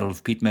nicknamed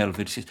Melv, Pete Melv.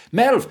 He says,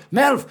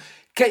 Melv,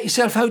 get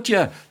yourself out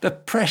here. The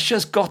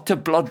pressure's got to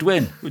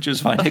Blodwyn, which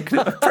was my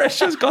nickname. The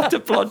pressure's got to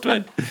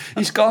Blodwyn.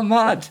 He's gone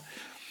mad.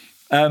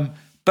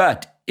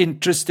 But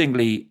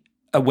interestingly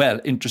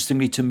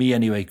to me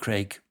anyway,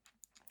 Craig,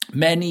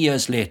 many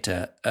years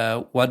later,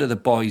 one of the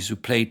boys who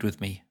played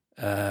with me,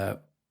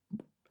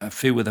 a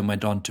few of them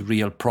went on to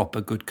real, proper,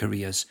 good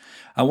careers.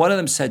 And one of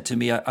them said to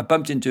me, I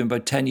bumped into him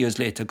about 10 years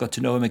later, got to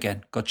know him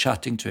again, got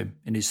chatting to him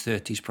in his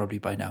 30s probably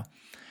by now.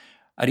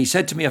 And he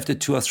said to me after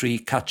 2 or 3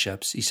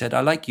 catch-ups, he said, I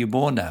like you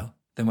more now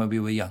than when we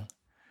were young.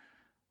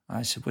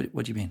 I said,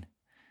 what do you mean?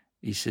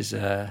 He says,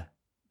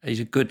 he's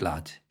a good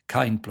lad,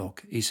 kind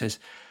bloke. He says,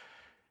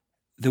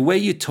 the way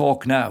you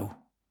talk now,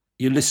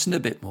 you listen a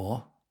bit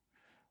more.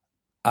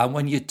 And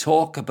when you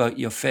talk about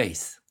your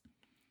faith,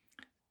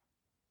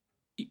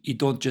 you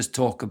don't just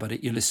talk about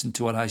it, you listen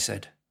to what I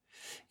said.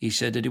 He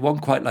said, and it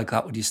wasn't quite like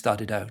that when you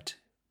started out.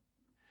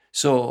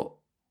 So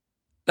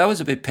that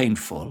was a bit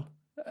painful.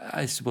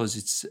 I suppose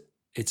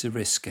it's a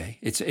risk, eh?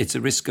 It's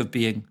a risk of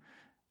being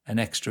an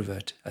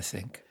extrovert, I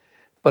think.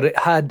 But it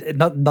had,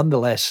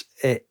 nonetheless,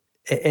 it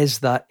is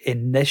that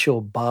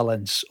initial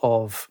balance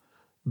of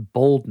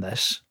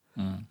boldness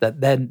that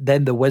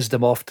then the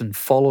wisdom often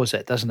follows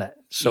it, doesn't it?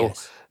 So,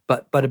 Yes.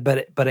 but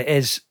it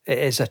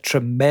is a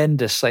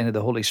tremendous sign of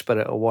the Holy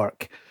Spirit at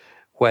work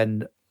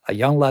when a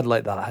young lad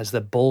like that has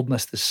the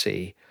boldness to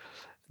say,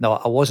 "No,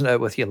 I wasn't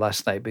out with you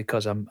last night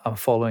because I'm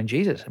following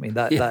Jesus." I mean,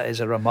 that is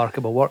a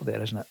remarkable work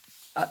there, isn't it?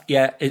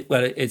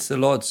 It's the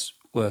Lord's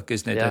work,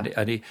 isn't it? Yeah,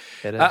 And it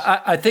is.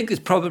 I think it's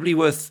probably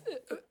worth.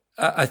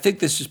 I think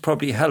this is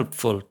probably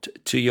helpful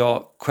to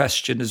your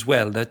question as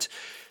well. That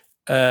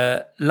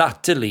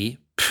latterly,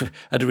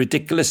 at a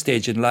ridiculous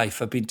stage in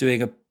life, I've been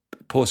doing a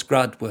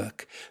post-grad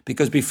work,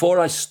 because before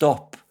I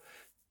stop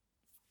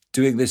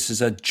doing this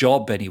as a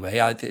job anyway,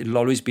 it'll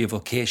always be a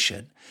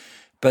vocation.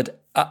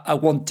 But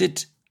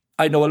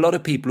I know a lot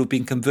of people who've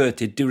been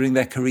converted during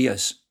their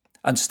careers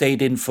and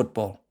stayed in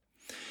football.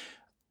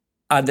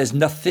 And there's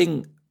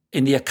nothing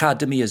in the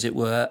academy, as it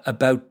were,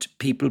 about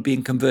people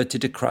being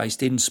converted to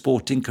Christ in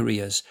sporting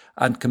careers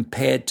and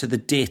compared to the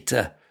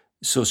data,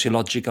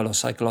 sociological or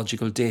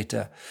psychological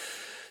data.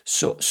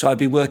 So I've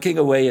been working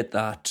away at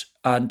that.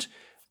 And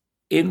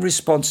in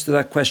response to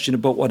that question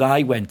about what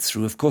I went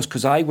through, of course,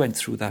 because I went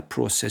through that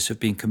process of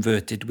being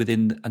converted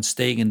within and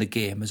staying in the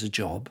game as a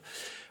job,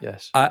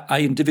 yes, I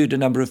interviewed a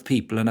number of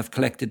people and I've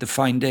collected the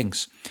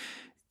findings.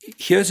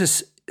 Here's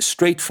a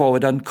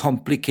straightforward,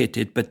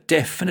 uncomplicated, but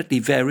definitely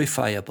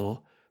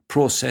verifiable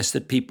process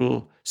that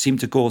people seem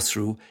to go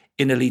through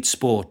in elite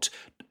sport.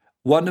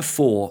 1 of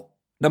 4.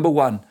 Number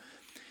 1,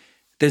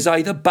 there's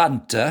either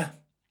banter,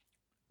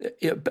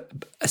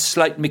 a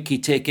slight mickey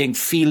taking,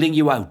 feeling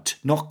you out,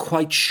 not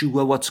quite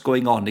sure what's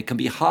going on. It can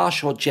be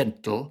harsh or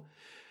gentle,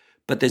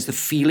 but there's the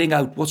feeling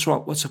out. What's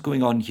wrong? What's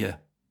going on here?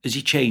 Has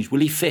he changed?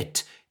 Will he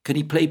fit? Can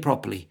he play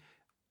properly?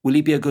 Will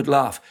he be a good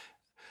laugh?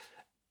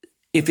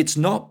 If it's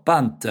not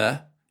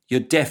banter, you're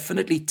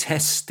definitely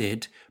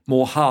tested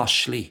more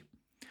harshly.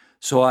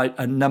 So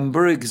a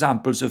number of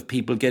examples of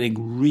people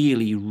getting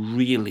really,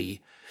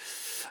 really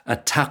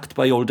attacked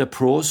by older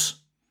pros,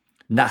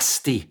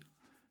 nasty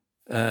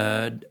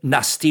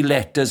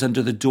letters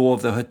under the door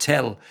of the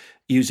hotel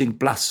using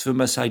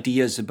blasphemous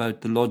ideas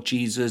about the Lord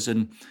Jesus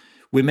and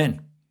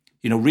women.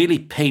 Really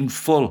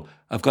painful.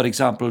 I've got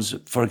examples,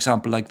 for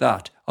example, like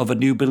that, of a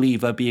new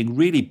believer being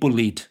really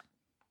bullied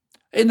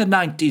in the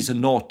 90s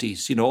and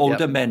noughties,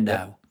 older men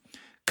now.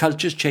 Yep.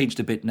 Culture's changed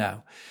a bit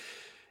now.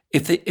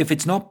 If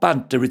it's not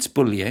banter, it's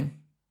bullying.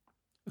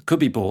 It could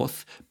be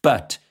both.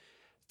 But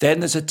then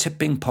there's a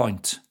tipping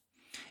point.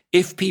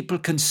 If people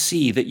can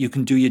see that you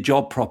can do your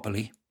job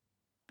properly,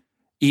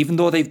 even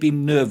though they've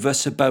been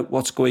nervous about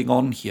what's going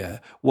on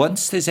here,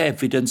 once there's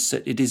evidence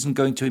that it isn't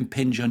going to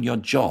impinge on your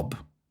job,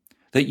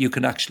 that you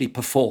can actually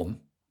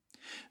perform,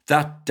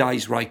 that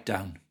dies right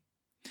down.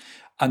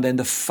 And then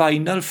the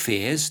final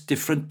phase,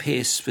 different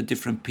pace for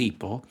different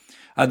people,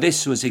 and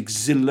this was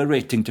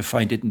exhilarating to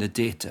find it in the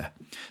data.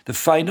 The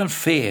final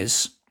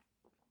phase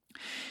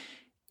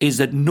is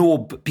that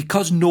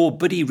because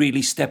nobody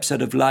really steps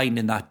out of line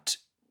in that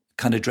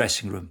kind of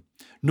dressing room,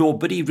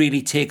 nobody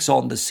really takes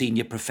on the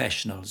senior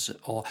professionals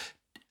or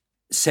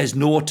says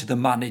no to the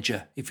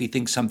manager if he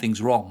thinks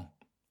something's wrong.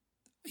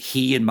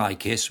 He, in my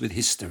case, with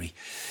history.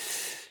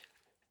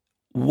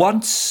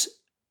 Once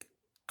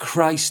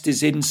Christ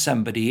is in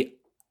somebody,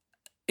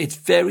 it's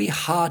very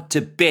hard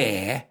to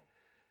bear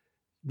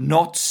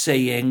not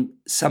saying,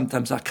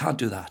 sometimes I can't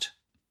do that.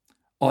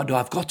 Or no,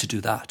 I've got to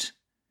do that.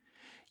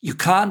 You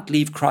can't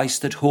leave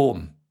Christ at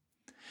home.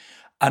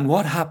 And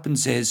what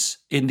happens is,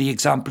 in the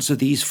examples of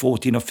these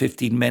 14 or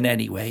 15 men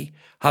anyway,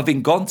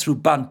 having gone through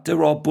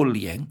banter or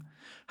bullying,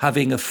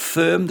 having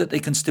affirmed that they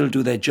can still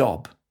do their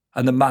job,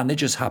 and the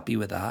manager's happy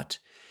with that,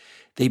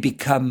 the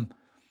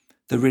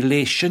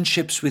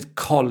relationships with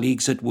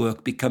colleagues at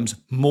work becomes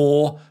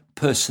more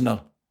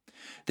personal.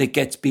 They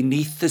get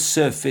beneath the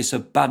surface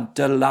of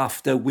banter,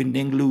 laughter,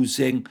 winning,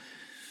 losing.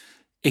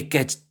 It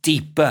gets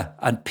deeper,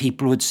 and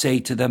people would say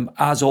to them,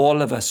 as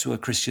all of us who are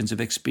Christians have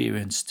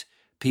experienced,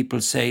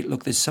 people say,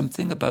 look, there's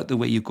something about the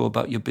way you go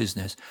about your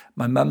business.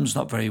 My mum's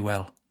not very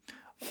well.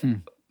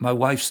 My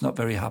wife's not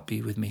very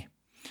happy with me.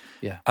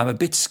 Yeah, I'm a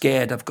bit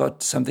scared. I've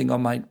got something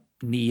on my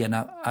knee and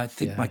I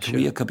think my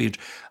career could be...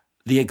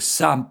 The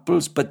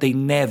examples, but they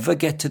never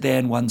get to there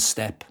in one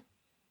step.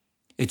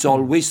 It's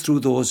always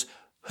through those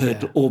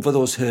over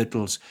those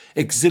hurdles.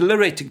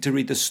 Exhilarating to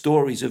read the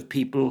stories of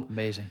people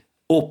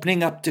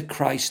opening up to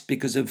Christ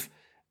because of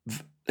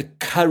the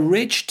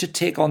courage to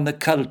take on the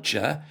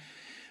culture.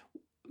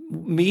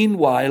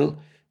 Meanwhile,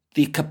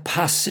 the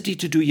capacity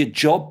to do your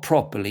job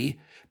properly,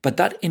 but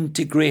that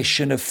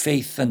integration of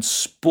faith and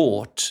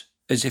sport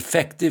has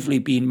effectively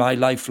been my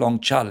lifelong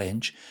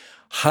challenge.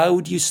 How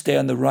do you stay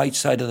on the right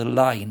side of the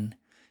line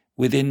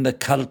within the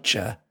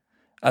culture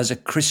as a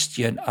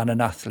Christian and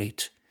an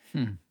athlete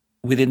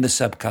within the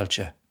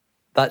subculture?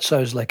 That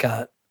sounds like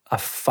a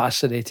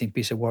fascinating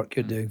piece of work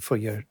you're doing for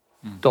your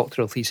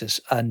doctoral thesis.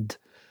 And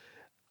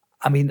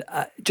I mean,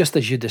 just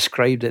as you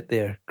described it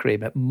there,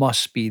 Graham, it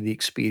must be the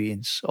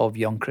experience of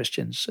young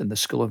Christians in the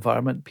school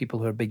environment, people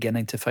who are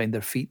beginning to find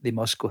their feet. They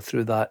must go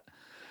through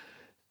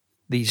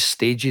these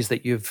stages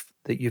that you've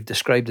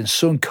described, and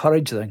so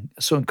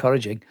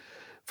encouraging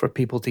for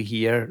people to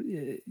hear,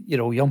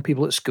 young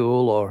people at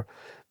school or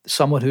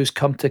someone who's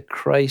come to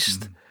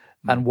Christ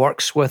and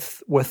works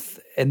with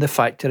in the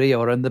factory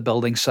or in the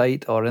building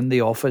site or in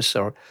the office,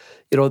 or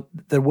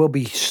there will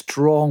be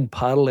strong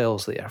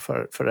parallels there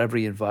for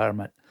every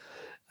environment,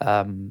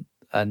 and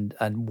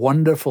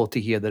wonderful to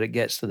hear that it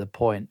gets to the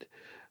point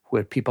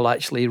where people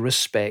actually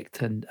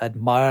respect and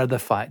admire the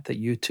fact that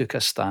you took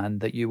a stand,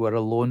 that you were a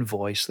lone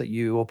voice, that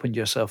you opened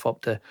yourself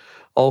up to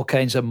all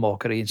kinds of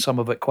mockery and some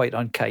of it quite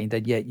unkind,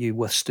 and yet you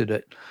withstood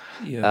it.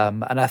 Yeah.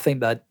 And I think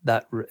that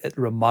it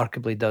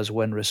remarkably does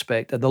win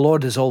respect. And the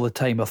Lord is all the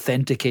time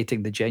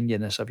authenticating the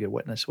genuineness of your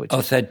witness.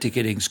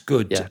 Authenticating's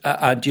good. Yeah.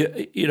 And,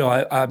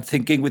 I'm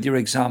thinking with your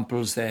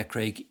examples there,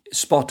 Craig,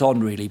 spot on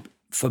really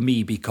for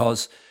me,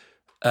 because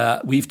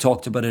we've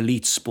talked about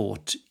elite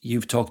sport.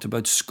 You've talked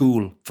about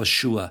school for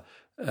sure,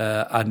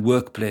 and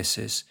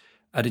workplaces.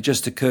 And it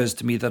just occurs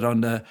to me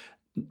that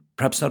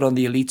perhaps not on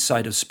the elite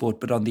side of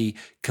sport, but on the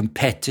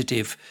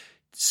competitive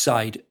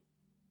side,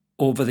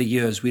 over the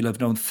years, we'll have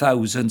known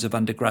thousands of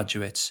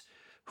undergraduates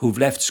who've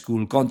left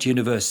school, gone to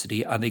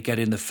university, and they get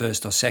in the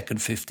first or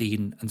second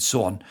 15 and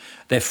so on.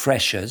 They're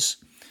freshers.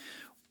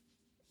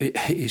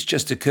 It's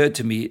just occurred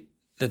to me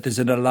that there's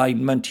an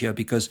alignment here,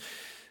 because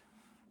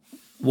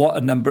what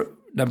a number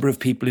of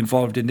people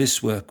involved in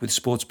this work with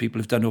sports people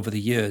have done over the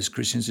years,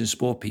 Christians and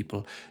sport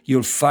people,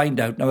 you'll find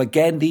out. Now,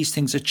 again, these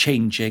things are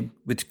changing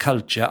with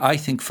culture, I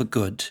think for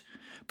good.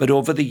 But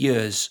over the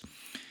years,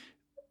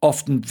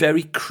 often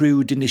very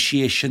crude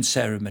initiation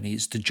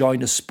ceremonies to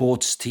join a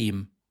sports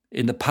team,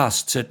 in the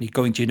past, certainly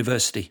going to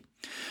university.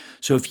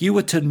 So if you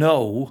were to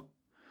know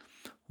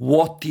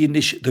what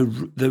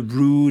the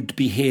rude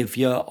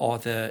behaviour or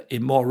the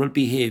immoral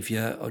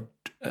behaviour or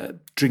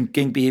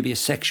drinking behaviour,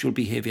 sexual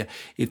behaviour,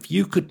 if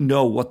you could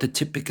know what the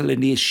typical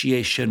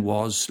initiation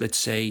was, let's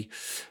say,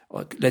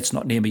 let's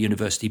not name a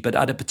university, but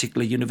at a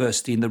particular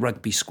university in the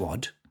rugby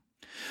squad,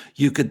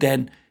 you could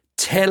then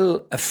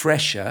tell a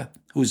fresher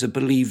who's a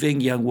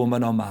believing young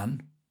woman or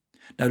man,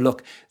 now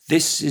look,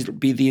 this will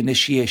be the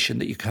initiation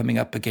that you're coming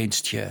up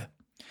against here.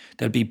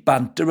 There'll be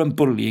banter and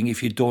bullying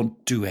if you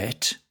don't do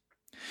it.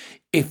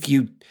 If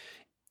you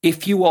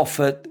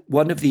offer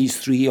one of these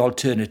three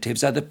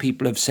alternatives, other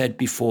people have said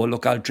before,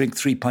 look, I'll drink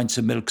 3 pints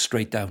of milk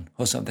straight down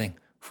or something,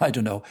 I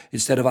don't know,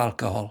 instead of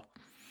alcohol.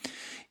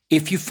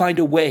 If you find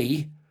a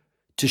way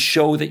to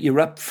show that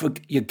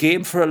you're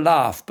game for a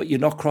laugh, but you're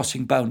not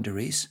crossing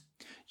boundaries,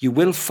 you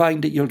will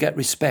find that you'll get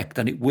respect,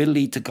 and it will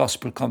lead to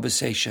gospel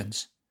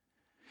conversations.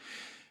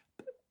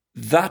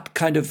 That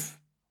kind of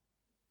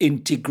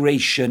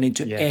integration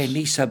into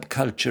any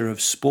subculture of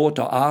sport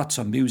or arts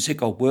or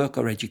music or work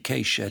or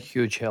education,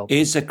 huge help,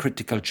 is a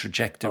critical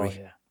trajectory.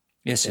 Oh, yeah.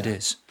 Yes, it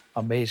is.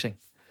 Amazing.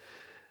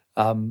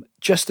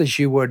 Just as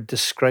you were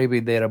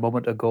describing there a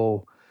moment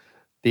ago,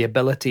 the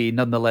ability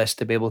nonetheless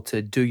to be able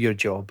to do your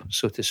job,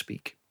 so to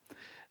speak.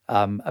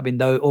 I mean,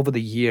 now over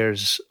the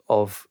years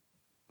of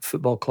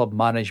football club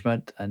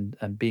management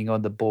and being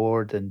on the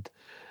board and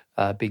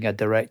being a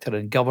director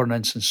and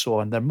governance and so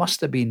on, there must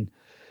have been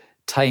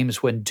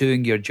times when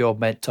doing your job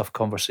meant tough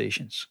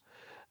conversations.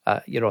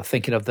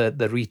 Thinking of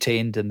the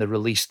retained and the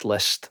released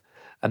list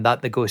and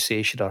that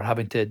negotiation, or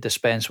having to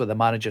dispense with the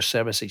manager's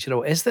services.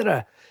 Is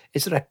there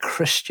a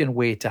Christian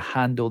way to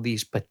handle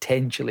these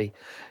potentially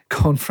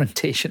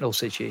confrontational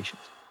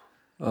situations?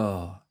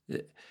 Oh,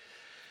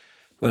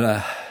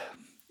 well,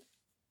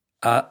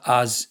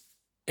 as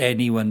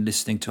anyone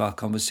listening to our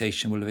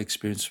conversation will have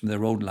experienced from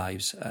their own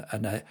lives,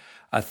 and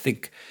I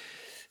think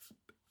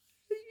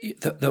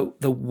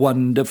the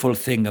wonderful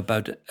thing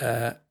about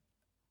a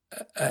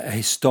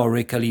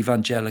historical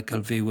evangelical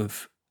view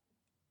of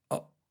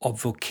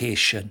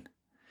vocation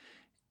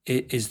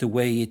is the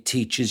way it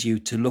teaches you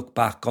to look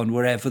back on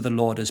wherever the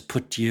Lord has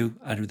put you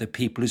and the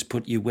people He's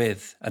put you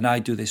with. And I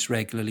do this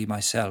regularly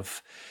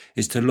myself,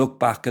 is to look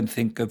back and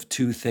think of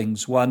two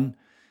things. One,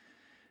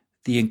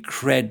 the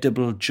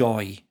incredible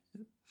joy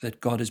that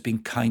God has been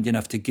kind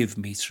enough to give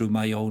me through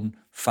my own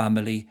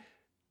family,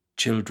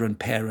 children,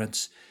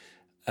 parents,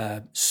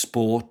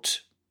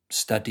 sport,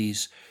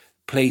 studies,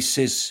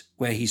 places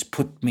where He's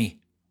put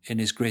me in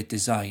His great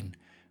design.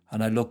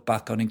 And I look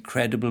back on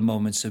incredible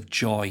moments of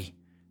joy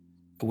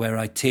where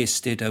I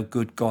tasted how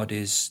good God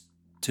is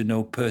to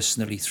know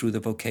personally through the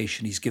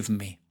vocation He's given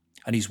me.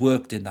 And He's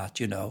worked in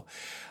that,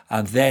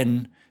 And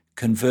then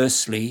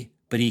conversely,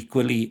 but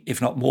equally,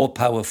 if not more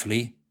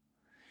powerfully,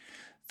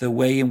 the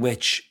way in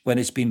which, when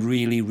it's been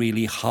really,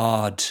 really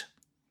hard,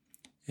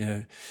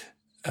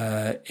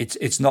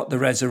 it's not the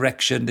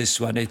resurrection, this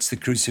one, it's the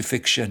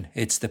crucifixion,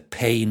 it's the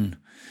pain.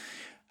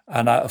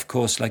 And I, of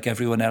course, like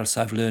everyone else,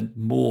 I've learned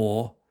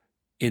more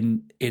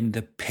in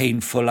the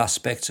painful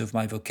aspects of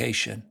my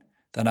vocation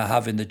than I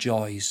have in the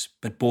joys,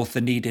 but both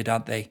are needed,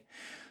 aren't they?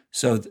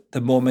 So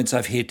the moments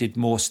I've hated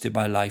most in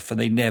my life, and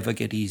they never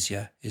get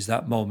easier, is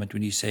that moment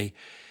when you say,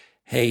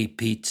 hey,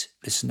 Pete,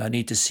 listen, I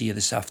need to see you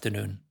this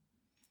afternoon.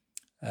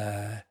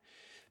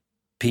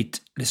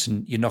 Pete,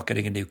 listen, you're not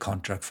getting a new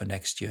contract for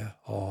next year.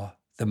 Or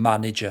the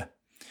manager,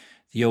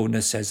 the owner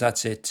says,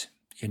 that's it,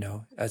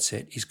 that's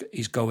it.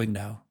 He's going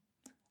now.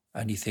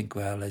 And you think,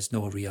 well, there's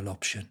no real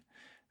option.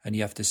 And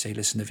you have to say,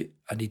 listen,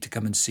 I need to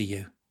come and see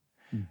you.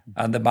 Mm-hmm.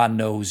 And the man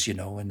knows,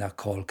 when that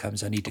call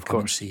comes, I need to come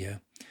and see you.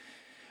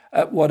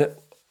 What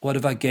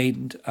have I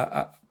gained?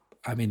 I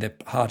mean, they're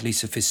hardly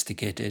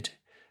sophisticated.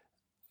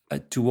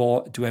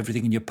 Do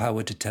everything in your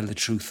power to tell the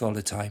truth all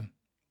the time.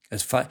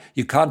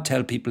 You can't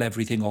tell people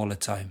everything all the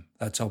time.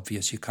 That's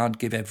obvious. You can't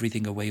give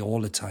everything away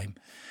all the time.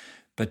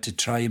 But to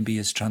try and be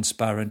as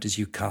transparent as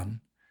you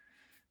can,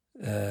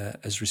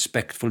 as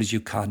respectful as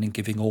you can in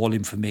giving all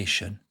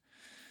information.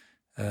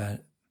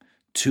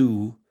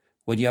 2,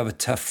 when you have a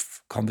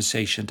tough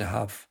conversation to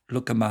have,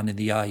 look a man in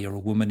the eye or a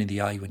woman in the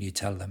eye when you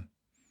tell them.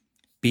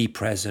 Be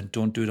present.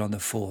 Don't do it on the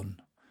phone.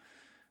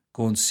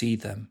 Go and see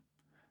them.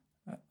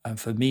 And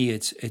for me,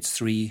 it's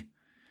 3.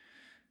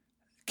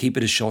 Keep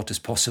it as short as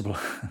possible.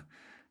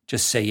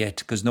 Just say it,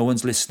 because no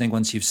one's listening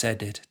once you've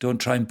said it. Don't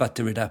try and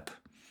butter it up.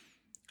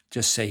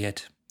 Just say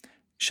it.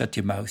 Shut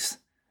your mouth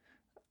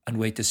and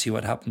wait to see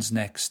what happens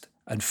next.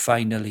 And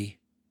finally,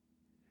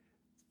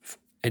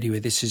 anyway,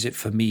 this is it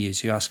for me,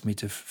 as you ask me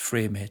to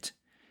frame it.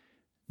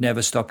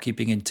 Never stop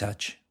keeping in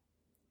touch.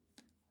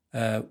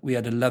 We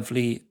had a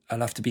lovely, I'll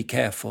have to be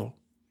careful,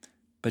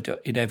 but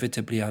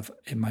inevitably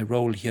in my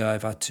role here,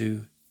 I've had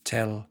to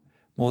tell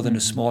more than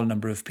a small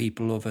number of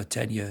people over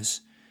 10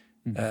 years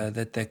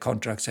that their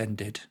contracts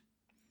ended.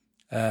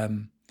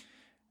 And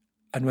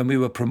when we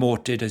were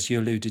promoted, as you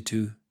alluded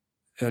to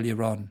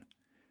earlier on,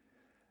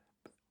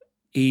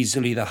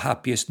 easily the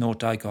happiest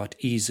note I got,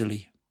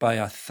 easily by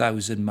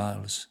 1,000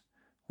 miles,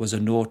 was a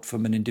note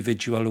from an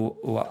individual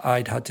who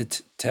I'd had to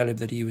tell him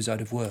that he was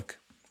out of work.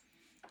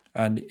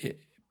 And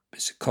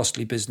it's a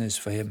costly business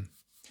for him.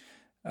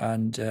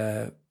 And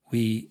I've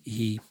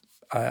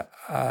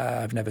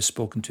never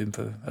spoken to him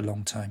for a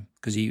long time,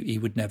 because he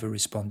would never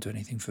respond to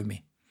anything for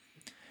me.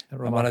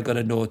 Remarkable. And when I got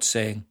a note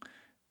saying,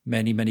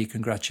 many, many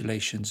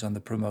congratulations on the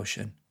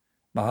promotion,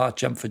 my heart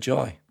jumped for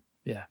joy.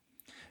 Yeah.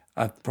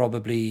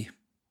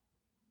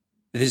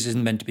 This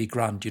isn't meant to be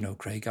grand,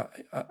 Craig.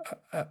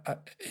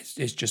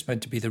 It's just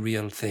meant to be the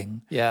real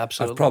thing. Yeah,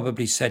 absolutely. I've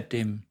probably said to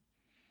him,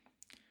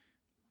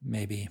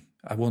 maybe,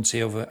 I won't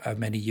say over how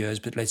many years,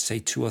 but let's say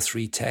 2 or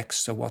 3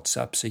 texts or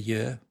WhatsApps a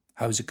year.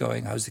 How's it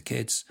going? How's the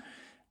kids?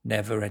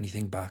 Never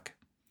anything back.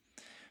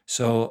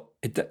 So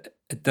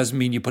it doesn't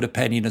mean you put a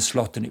penny in a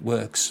slot and it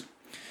works.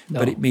 No.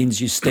 But it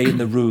means you stay in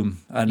the room.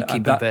 And you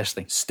keep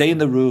investing. Stay in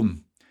the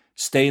room.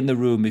 Stay in the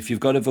room. If you've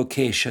got a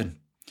vocation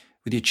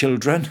with your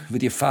children,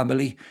 with your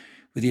family,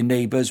 with your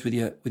neighbours, with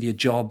your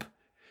job,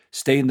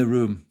 stay in the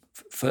room.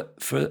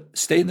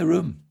 Stay in the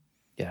room.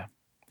 Yeah.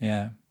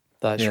 Yeah.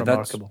 That's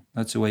remarkable.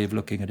 That's a way of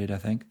looking at it, I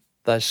think.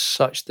 There's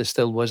such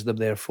distilled wisdom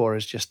there for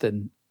us, just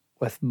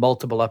with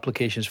multiple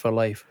applications for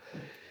life.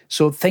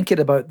 So thinking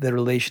about the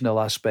relational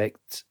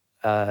aspect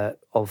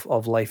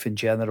of life in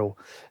general,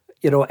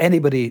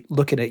 anybody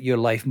looking at your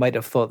life might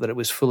have thought that it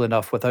was full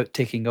enough without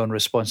taking on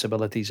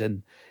responsibilities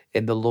in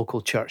the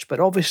local church. But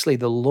obviously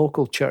the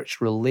local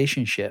church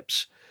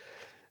relationships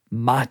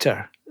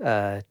matter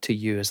to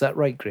you. Is that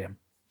right, Graham?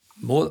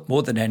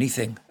 More than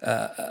anything.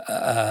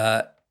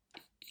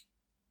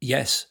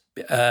 Yes.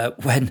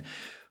 When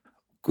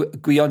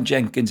Gwion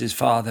Jenkins, his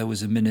father,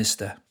 was a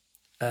minister,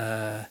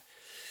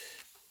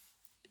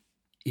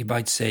 you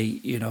might say,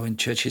 in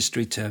church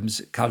history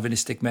terms,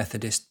 Calvinistic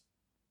Methodist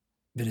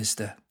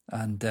minister.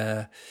 And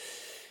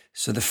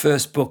so the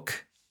first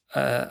book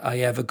I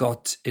ever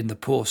got in the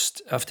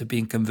post after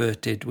being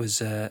converted was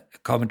a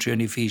commentary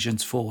on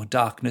Ephesians 4,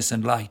 Darkness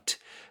and Light,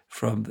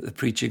 from the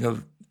preaching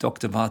of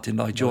Dr. Martin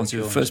Lloyd-Jones. It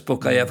was the first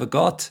book I ever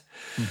got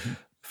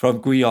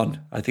from Gwion.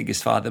 I think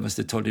his father must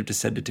have told him to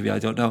send it to me. I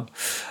don't know.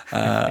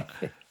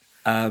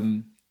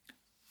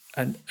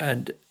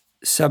 And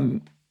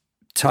some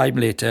time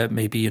later,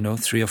 maybe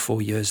 3 or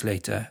 4 years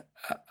later,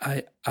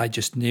 I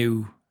just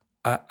knew.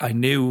 I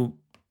knew,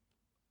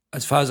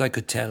 as far as I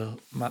could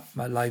tell,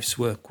 my life's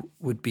work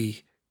would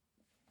be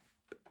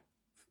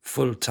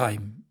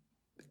full-time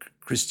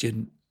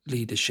Christian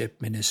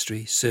leadership,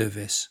 ministry,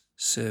 service.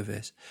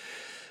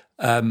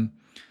 And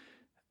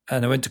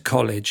I went to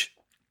college,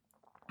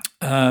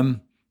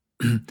 and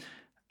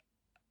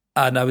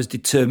I was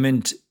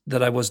determined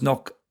that I was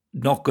not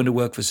going to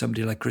work for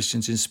somebody like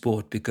Christians in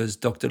Sport, because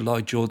Dr.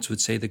 Lloyd-Jones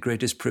would say the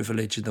greatest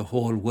privilege in the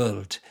whole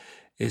world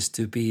is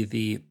to be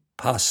the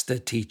pastor,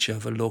 teacher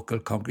of a local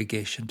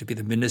congregation, to be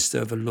the minister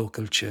of a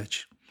local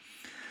church.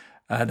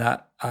 And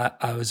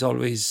I was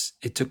always,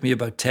 it took me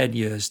about 10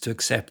 years to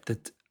accept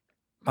that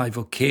my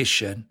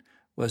vocation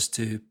was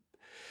to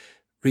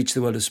reach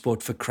the world of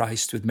sport for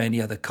Christ with many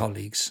other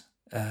colleagues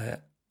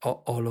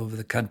all over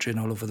the country and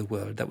all over the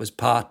world. That was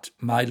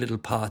my little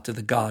part of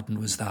the garden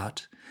was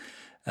that.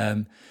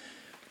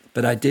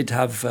 But I did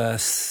have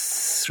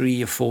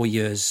 3 or 4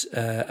 years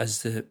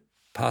as the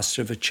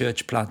pastor of a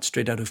church plant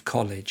straight out of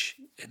college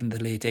in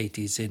the late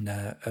 80s in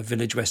a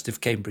village west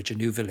of Cambridge, a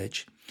new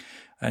village.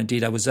 And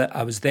indeed, I was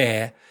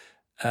there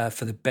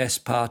for the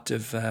best part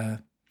of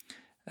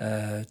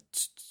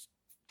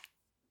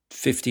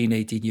 15,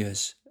 18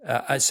 years.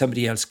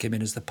 Somebody else came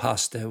in as the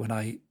pastor when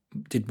I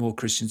did more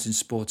Christians in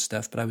Sport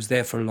stuff, but I was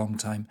there for a long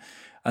time.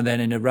 And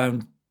then in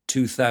around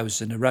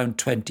 2000, around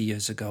 20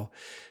 years ago,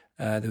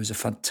 there was a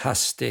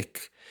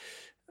fantastic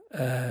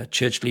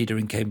church leader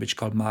in Cambridge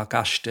called Mark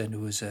Ashton,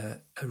 who was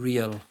a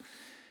real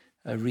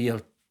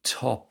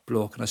top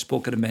bloke. And I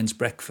spoke at a men's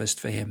breakfast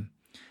for him.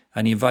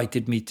 And he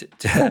invited me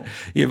to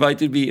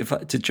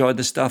join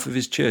the staff of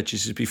his church.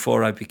 This is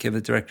before I became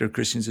the director of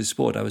Christians in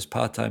Sport. I was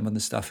part-time on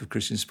the staff of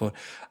Christians in Sport.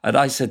 And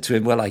I said to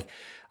him, well, I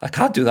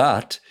can't do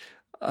that.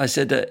 I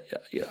said,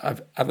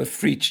 I'm a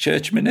free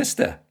church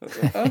minister.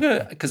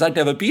 Because I'd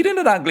never been in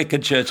an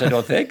Anglican church, I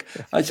don't think.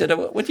 I said,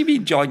 what do you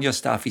mean join your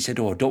staff? He said,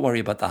 oh, don't worry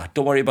about that.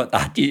 Don't worry about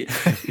that.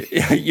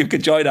 You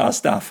can join our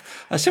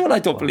staff. I said, well, I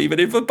don't believe in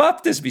infant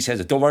baptism. He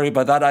says, don't worry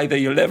about that either.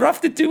 You'll never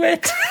have to do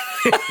it.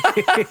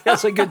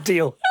 That's a good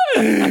deal.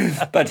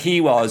 But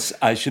he was,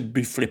 I should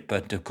be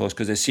flippant, of course,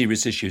 because there's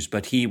serious issues,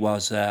 but he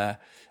was,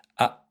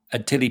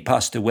 until he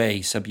passed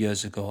away some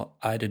years ago,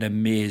 I had an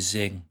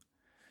amazing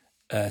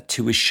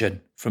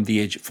tuition from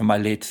my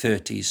late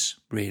 30s,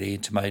 really,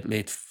 into my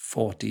late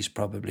 40s,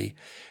 probably.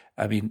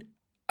 I mean,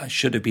 I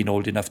should have been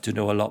old enough to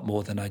know a lot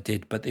more than I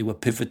did, but they were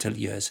pivotal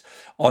years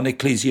on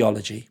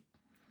ecclesiology,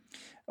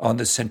 on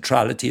the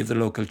centrality of the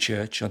local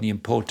church, on the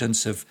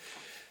importance of,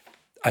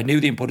 I knew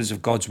the importance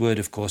of God's word,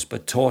 of course,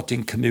 but taught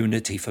in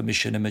community for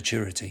mission and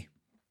maturity.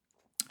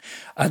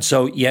 And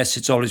so, yes,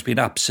 it's always been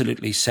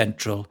absolutely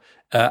central.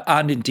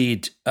 And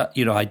indeed,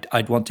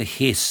 I'd want to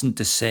hasten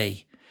to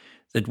say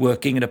that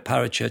working in a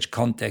parachurch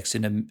context,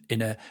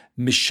 in a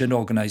mission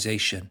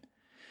organisation,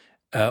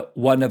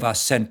 one of our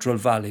central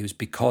values,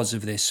 because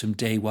of this from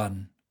day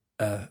one,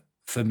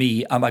 for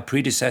me and my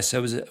predecessor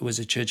was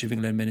a Church of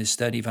England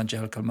minister, an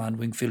evangelical man,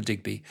 Wingfield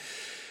Digby,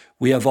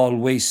 we have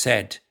always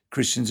said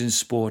Christians in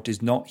Sport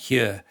is not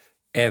here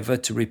ever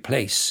to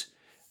replace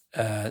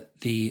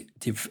the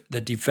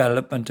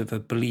development of a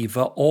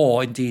believer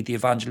or indeed the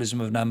evangelism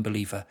of an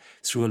unbeliever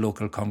through a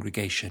local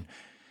congregation.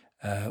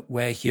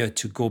 We're here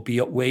to go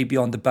way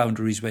beyond the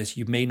boundaries where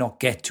you may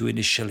not get to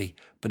initially,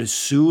 but as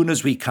soon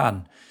as we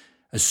can,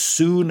 as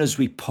soon as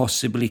we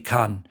possibly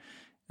can,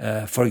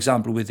 for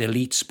example, with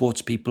elite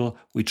sports people,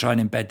 we try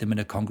and embed them in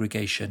a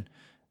congregation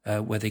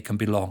where they can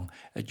belong.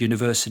 At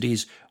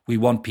universities, we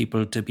want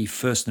people to be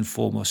first and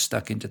foremost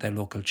stuck into their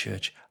local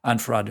church,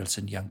 and for adults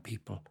and young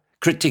people.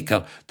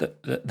 Critical,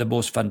 the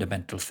most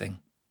fundamental thing.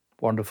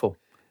 Wonderful.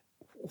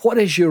 What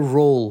is your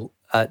role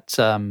at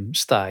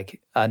Stag,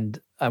 and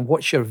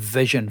what's your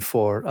vision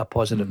for a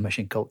positive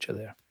mission culture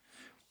there?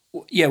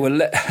 Yeah,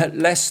 well,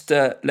 lest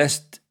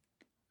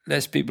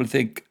people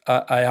think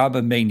I am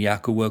a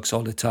maniac who works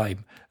all the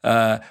time.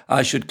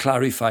 I should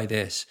clarify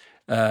this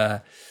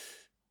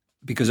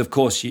because, of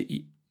course,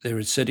 there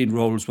are certain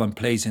roles one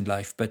plays in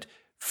life. But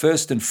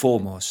first and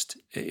foremost,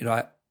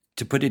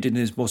 to put it in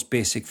its most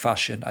basic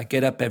fashion, I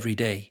get up every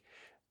day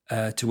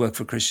to work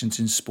for Christians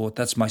in Sport.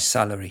 That's my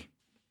salary.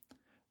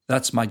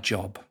 That's my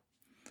job.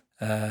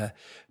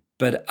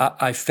 But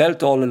I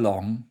felt all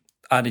along,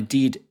 and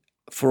indeed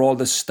for all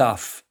the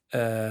staff,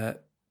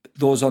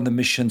 those on the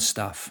mission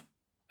staff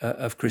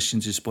of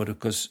Christians in Sport, of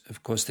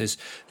course, there's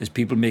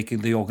people making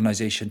the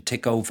organisation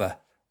tick over,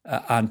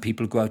 and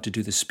people go out to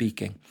do the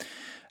speaking.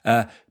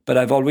 But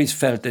I've always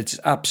felt that it's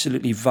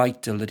absolutely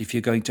vital that if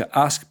you're going to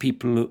ask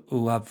people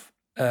who have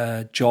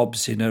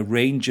jobs in a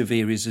range of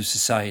areas of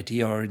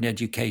society or in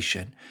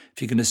education,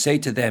 if you're going to say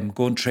to them,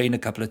 go and train a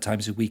couple of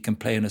times a week and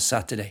play on a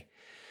Saturday,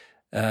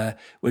 well,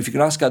 if you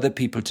can ask other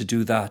people to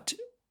do that,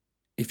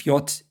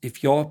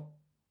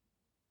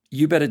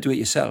 you better do it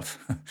yourself.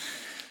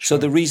 So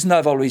the reason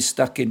I've always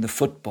stuck in the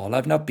football,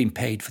 I've not been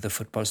paid for the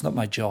football. It's not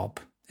my job.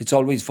 It's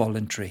always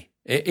voluntary.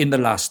 In the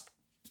last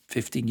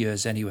 15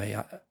 years anyway,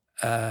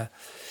 I'm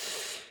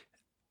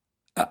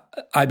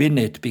in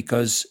it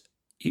because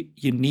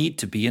you need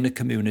to be in a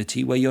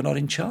community where you're not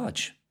in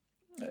charge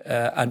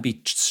and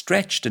be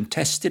stretched and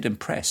tested and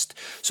pressed.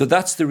 So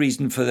that's the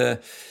reason for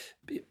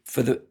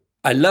the.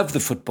 I love the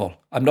football.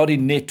 I'm not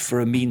in it for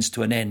a means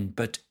to an end,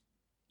 but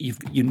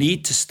you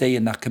need to stay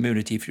in that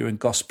community if you're in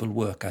gospel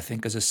work, I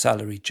think, as a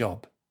salaried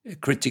job.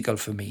 Critical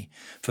for me.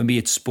 For me,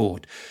 it's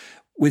sport.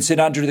 With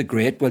St. Andrew the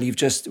Great, well,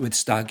 with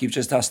Stag, you've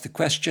just asked the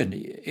question.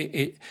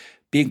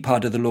 Being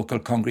part of the local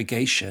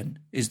congregation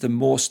is the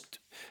most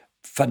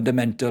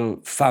fundamental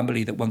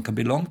family that one can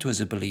belong to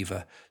as a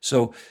believer.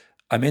 So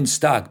I'm in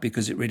Stag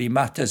because it really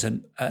matters.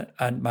 And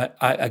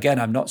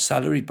I'm not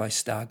salaried by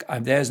Stag.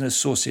 I'm there as an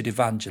associate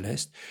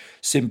evangelist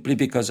simply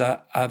because I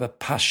have a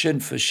passion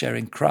for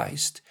sharing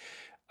Christ.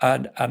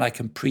 And I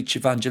can preach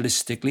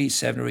evangelistically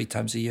 7 or 8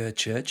 times a year at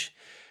church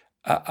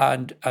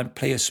and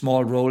play a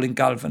small role in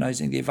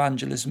galvanising the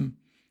evangelism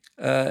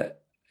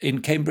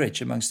in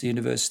Cambridge amongst the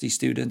university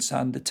students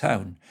and the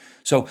town.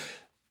 So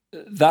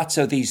that's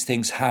how these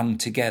things hang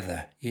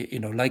together. You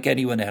know, like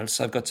anyone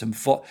else, I've got some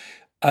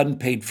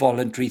unpaid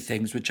voluntary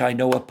things which I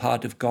know are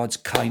part of God's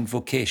kind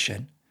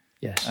vocation.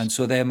 Yes. And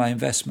so they're my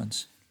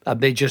investments.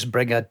 And they just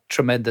bring a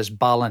tremendous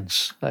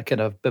balance, a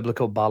kind of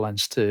biblical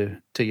balance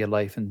to your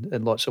life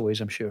in lots of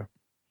ways, I'm sure.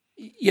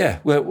 Yeah,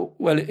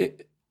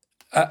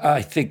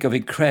 I think of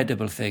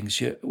incredible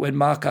things.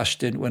 When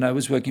I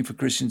was working for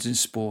Christians in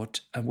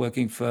Sport and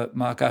working for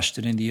Mark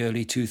Ashton in the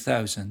early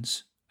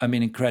 2000s, I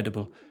mean,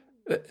 incredible.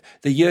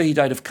 The year he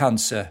died of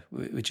cancer,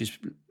 which is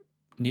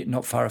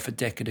not far off a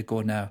decade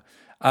ago now,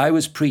 I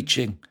was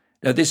preaching.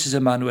 Now, this is a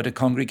man who had a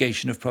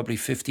congregation of probably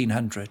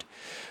 1,500.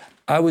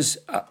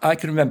 I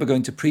can remember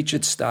going to preach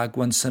at Stag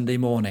one Sunday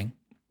morning,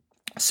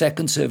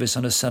 second service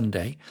on a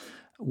Sunday,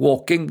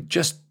 walking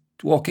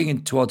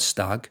in towards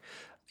Stag.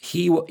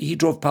 He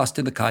drove past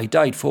in the car. He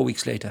died 4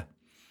 weeks later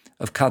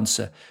of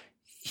cancer.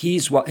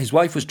 His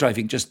wife was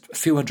driving just a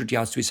few hundred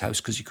yards to his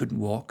house because he couldn't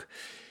walk.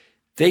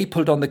 They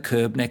pulled on the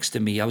curb next to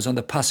me. I was on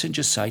the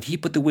passenger side. He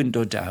put the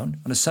window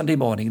down on a Sunday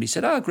morning and he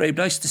said, Graham,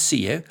 nice to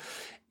see you.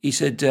 He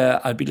said,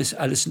 I'll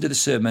listen to the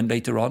sermon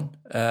later on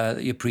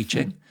that you're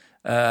preaching.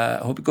 I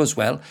hope it goes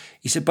well.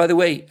 He said, by the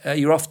way,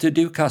 you're off to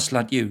Newcastle,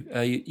 aren't you?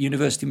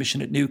 University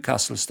mission at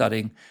Newcastle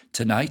starting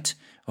tonight.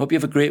 I hope you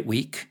have a great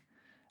week.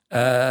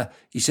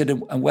 He said,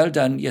 and well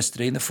done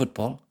yesterday in the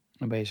football.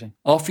 Amazing.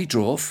 Off he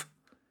drove.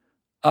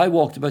 I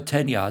walked about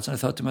 10 yards and I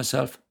thought to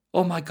myself,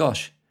 oh my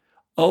gosh,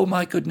 oh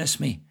my goodness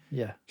me.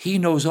 Yeah. He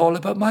knows all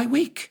about my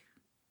week.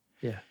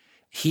 Yeah.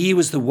 He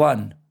was the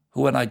one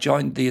who, when I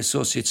joined the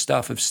associate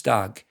staff of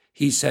Stag,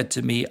 he said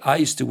to me, I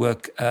used to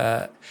work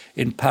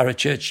in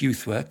parachurch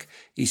youth work.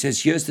 He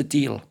says, here's the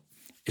deal.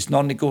 It's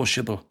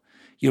non-negotiable.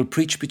 You'll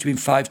preach between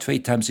 5 to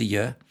 8 times a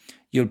year.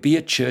 You'll be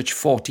at church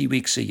 40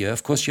 weeks a year.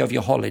 Of course, you have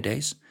your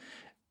holidays.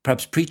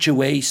 Perhaps preach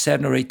away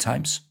 7 or 8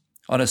 times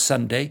on a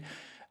Sunday.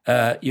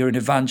 You're an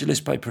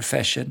evangelist by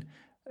profession,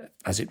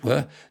 as it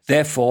were.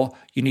 Therefore,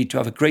 you need to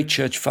have a great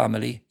church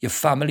family. Your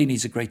family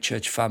needs a great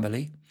church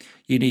family.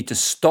 You need to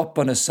stop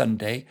on a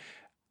Sunday,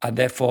 and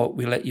therefore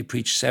we'll let you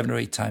preach 7 or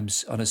 8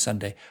 times on a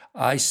Sunday.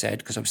 I said,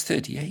 because I was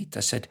 38,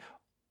 I said,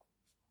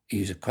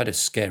 he's quite a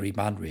scary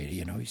man, really.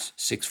 You know, he's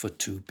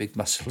 6'2", big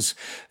muscles,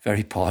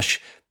 very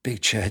posh,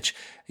 big church.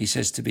 He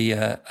says to me,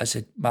 I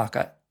said, Mark,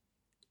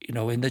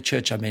 in the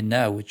church I'm in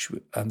now, which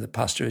I'm the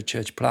pastor of a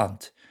church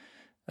plant,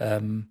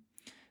 I'm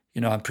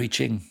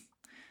preaching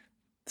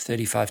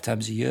 35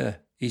 times a year.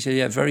 He said,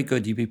 yeah, very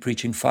good. You'll be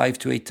preaching 5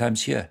 to 8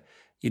 times here.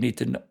 You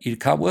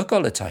can't work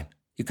all the time.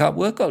 You can't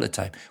work all the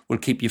time. We'll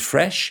keep you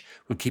fresh.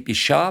 We'll keep you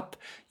sharp.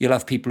 You'll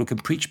have people who can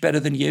preach better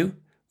than you,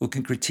 who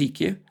can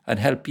critique you and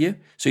help you,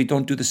 so you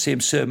don't do the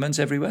same sermons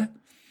everywhere.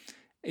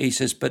 He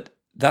says, but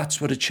that's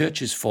what a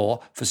church is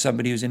for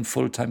somebody who's in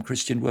full-time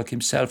Christian work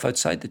himself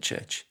outside the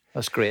church.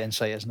 That's great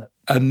insight, isn't it?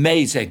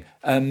 Amazing.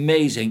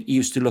 He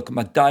used to look at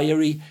my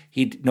diary.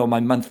 He'd know my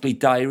monthly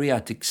diary. I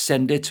had to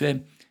send it to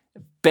him.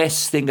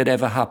 Best thing that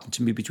ever happened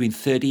to me between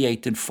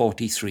 38 and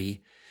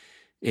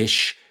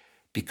 43-ish,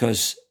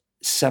 because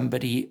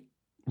somebody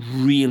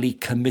really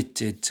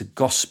committed to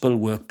gospel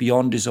work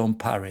beyond his own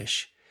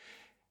parish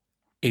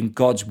in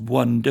God's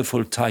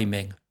wonderful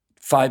timing.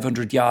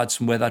 500 yards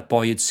from where that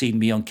boy had seen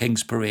me on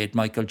King's Parade,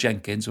 Michael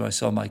Jenkins, where I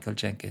saw Michael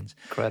Jenkins.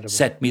 Incredible.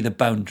 Set me the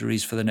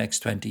boundaries for the next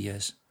 20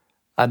 years.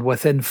 And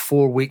within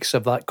 4 weeks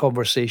of that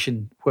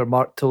conversation where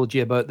Mark told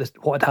you about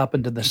what had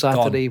happened on the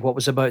Saturday, what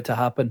was about to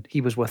happen,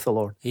 he was with the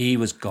Lord. He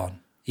was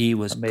gone. He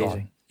was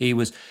amazing.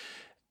 Gone.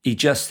 You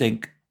just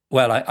think,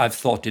 well, I've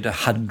thought it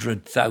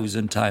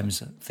 100,000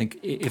 times. I think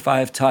if I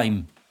have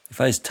time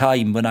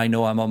when I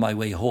know I'm on my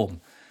way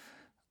home,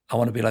 I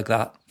want to be like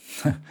that.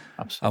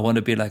 I want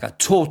to be like that.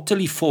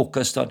 Totally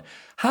focused on,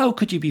 how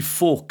could you be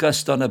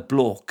focused on a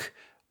bloke,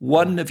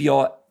 one of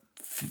your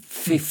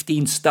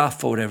 15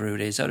 staff or whatever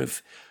it is, out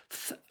of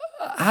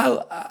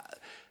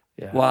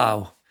wow.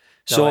 No,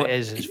 so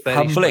it's very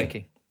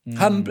humbling.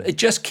 It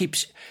just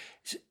keeps,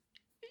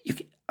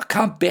 I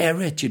can't bear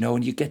it,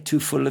 and you get too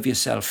full of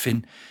yourself.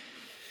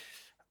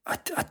 I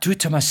do it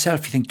to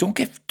myself. You think, don't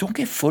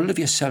get full of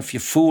yourself,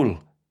 you fool.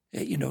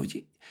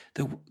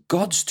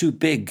 God's too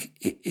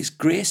big. His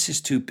grace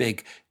is too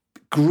big.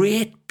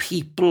 Great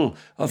people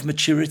of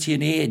maturity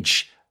and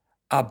age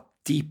are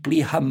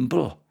deeply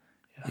humble.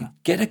 Yeah.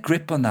 Get a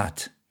grip on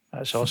that.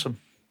 That's awesome.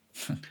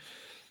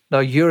 Now,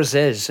 yours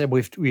is, and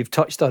we've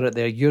touched on it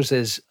there, yours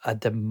is a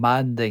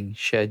demanding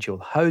schedule.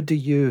 How do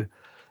you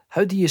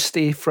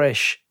stay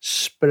fresh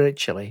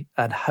spiritually,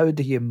 and how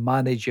do you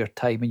manage your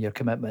time and your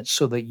commitments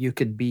so that you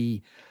can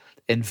be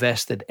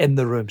invested in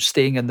the room,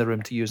 staying in the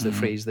room, to use the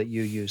phrase that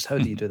you used? How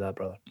do you do that,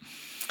 brother?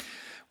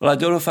 Well, I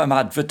don't know if I'm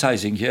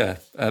advertising here,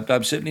 but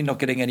I'm certainly not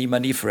getting any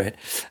money for it.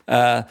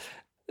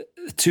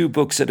 2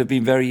 books that have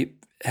been very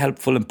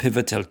helpful and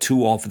pivotal,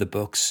 2 of the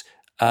books,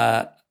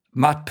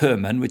 Matt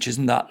Perman, which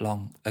isn't that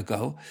long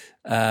ago,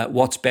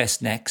 What's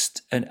Best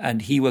Next,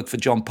 and he worked for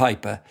John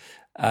Piper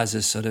as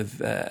a sort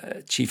of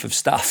chief of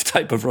staff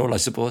type of role, I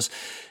suppose.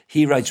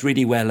 He writes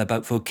really well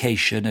about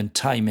vocation and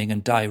timing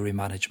and diary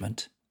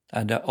management,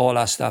 and all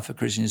our staff at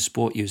Christian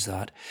Sport use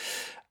that.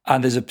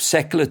 And there's a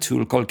secular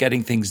tool called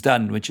Getting Things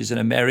Done, which is an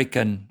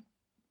American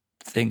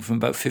thing from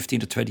about 15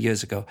 to 20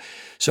 years ago.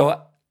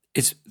 So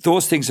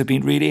those things have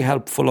been really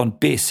helpful on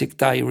basic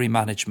diary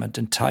management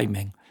and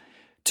timing.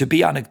 To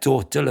be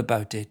anecdotal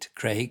about it,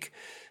 Craig,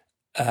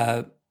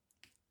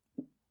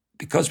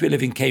 because we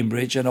live in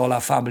Cambridge and all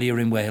our family are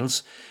in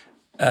Wales,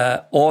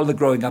 all the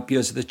growing up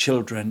years of the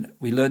children,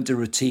 we learned a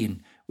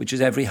routine, which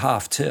is every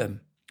half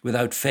term,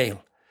 without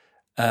fail,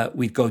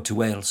 we'd go to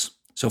Wales.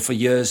 So for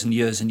years and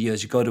years and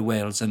years, you go to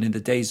Wales, and in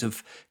the days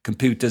of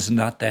computers and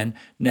that then,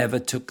 never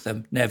took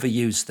them, never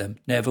used them,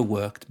 never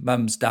worked,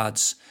 mums,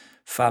 dads,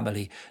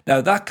 family. Now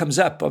that comes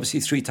up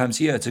obviously 3 times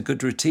a year. It's a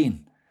good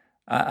routine,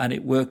 and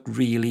it worked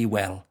really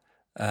well.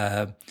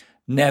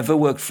 Never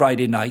worked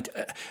Friday night.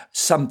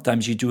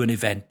 Sometimes you do an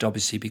event,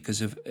 obviously,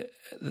 because of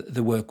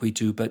the work we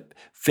do, but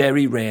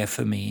very rare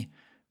for me.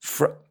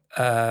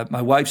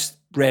 My wife's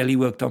rarely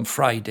worked on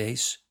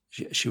Fridays.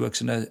 She works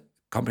in a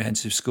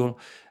comprehensive school.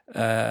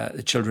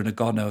 The children are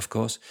gone now, of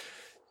course.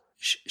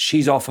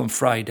 She's off on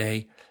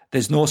Friday.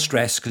 There's no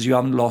stress because you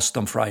haven't lost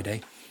on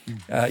Friday.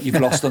 You've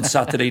lost on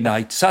Saturday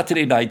night.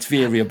 Saturday night's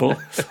variable,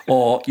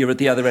 or you're at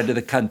the other end of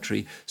the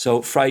country.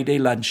 So Friday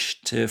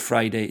lunch to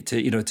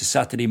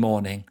Saturday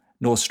morning,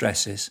 no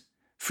stresses,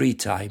 free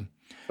time.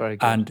 Very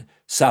good. And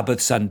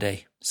Sabbath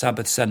Sunday,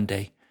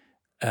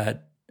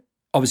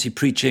 obviously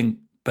preaching,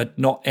 but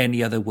not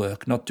any other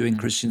work, not doing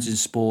Christians in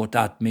sport,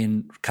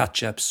 admin,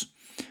 catch-ups,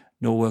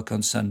 no work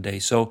on Sunday.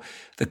 So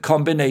the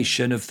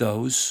combination of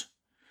those,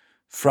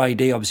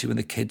 Friday, obviously when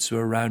the kids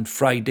were around,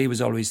 Friday was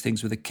always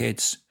things with the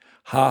kids,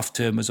 half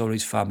term was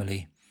always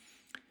family,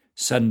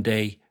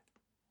 Sunday,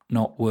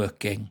 not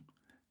working,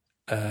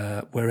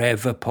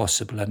 wherever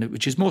possible,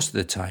 which is most of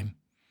the time.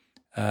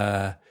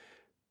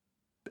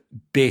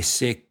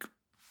 Basic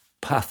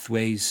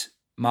pathways,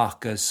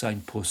 markers,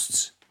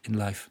 signposts in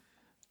life.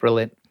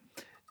 Brilliant.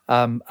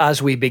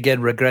 As we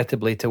begin,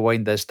 regrettably, to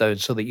wind this down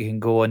so that you can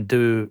go and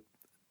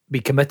be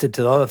committed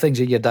to the other things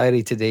in your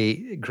diary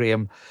today,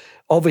 Graham,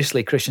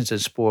 obviously Christians in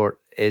Sport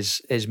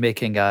is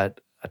making a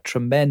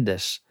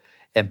tremendous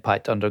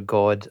impact under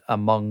God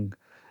among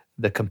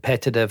the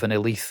competitive and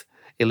elite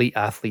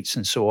athletes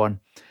and so on.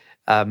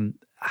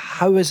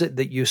 How is it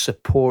that you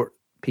support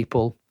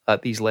people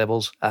at these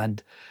levels,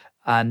 and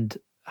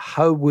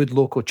how would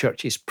local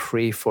churches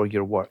pray for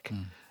your work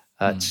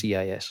at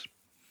CIS?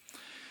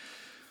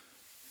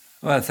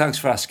 Well, thanks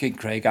for asking,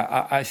 Craig.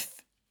 I've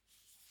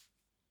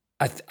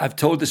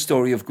told the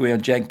story of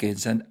Gwion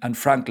Jenkins, and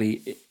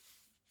frankly,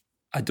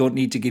 I don't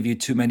need to give you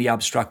too many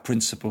abstract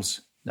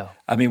principles. No.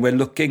 I mean, we're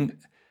looking,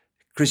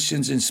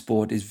 Christians in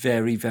Sport is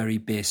very, very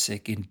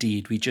basic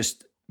indeed.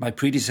 My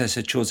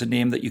predecessor chose a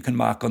name that you can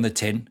mark on the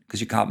tin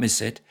because you can't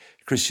miss it,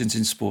 Christians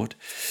in Sport.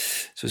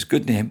 So it's a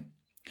good name.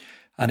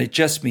 And it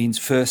just means,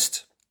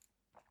 first,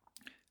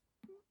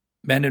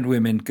 men and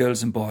women,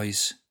 girls and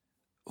boys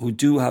who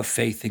do have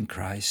faith in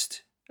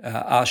Christ.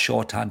 Our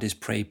shorthand is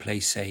pray, play,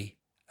 say,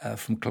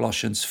 from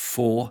Colossians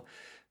 4,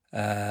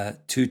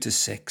 2 to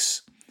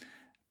 6.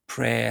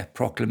 Prayer,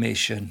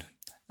 proclamation.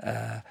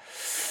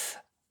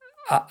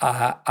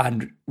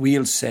 And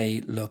we'll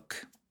say,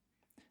 look,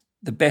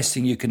 the best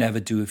thing you can ever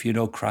do if you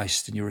know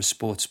Christ and you're a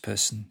sports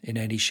person in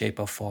any shape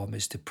or form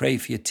is to pray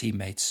for your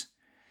teammates.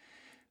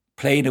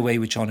 Play in a way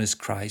which honours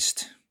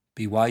Christ.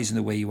 Be wise in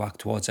the way you act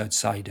towards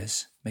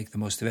outsiders. Make the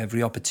most of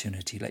every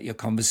opportunity. Let your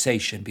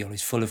conversation be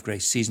always full of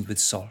grace, seasoned with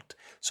salt,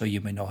 so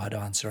you may know how to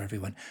answer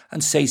everyone.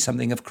 And say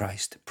something of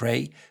Christ.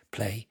 Pray,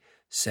 play,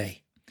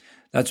 say.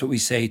 That's what we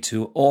say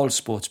to all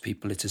sports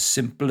people. It's as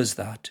simple as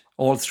that.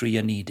 All three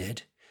are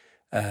needed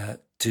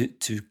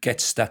to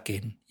get stuck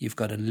in. You've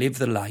got to live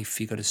the life.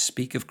 You've got to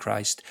speak of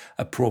Christ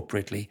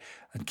appropriately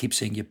and keep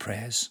saying your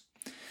prayers.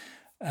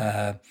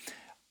 And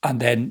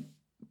then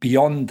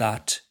beyond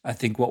that, I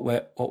think what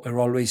we're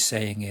always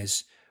saying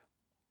is,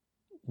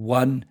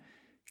 one,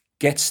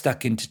 get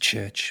stuck into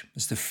church.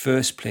 It's the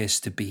first place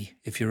to be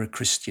if you're a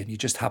Christian. You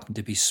just happen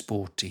to be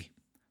sporty.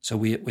 So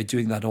we're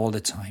doing that all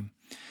the time.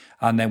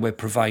 And then we're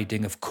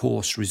providing, of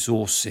course,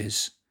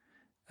 resources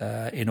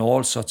in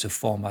all sorts of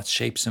formats,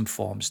 shapes and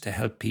forms to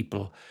help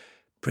people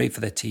pray for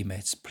their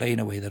teammates, play in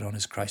a way that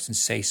honours Christ and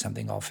say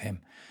something of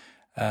him.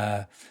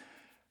 And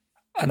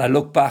I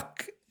look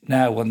back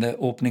now on the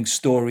opening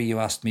story you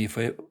asked me, if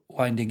we're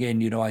winding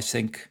in, I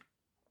think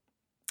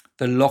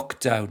the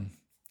lockdown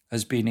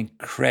has been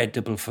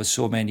incredible for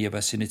so many of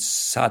us in its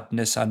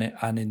sadness and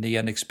in the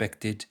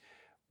unexpected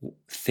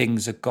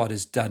things that God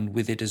has done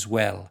with it as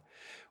well.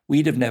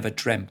 We'd have never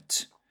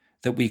dreamt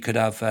that we could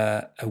have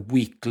a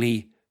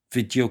weekly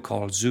video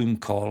call, Zoom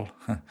call,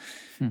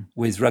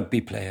 with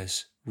rugby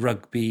players,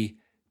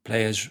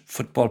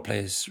 football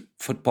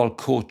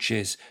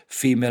coaches,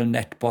 female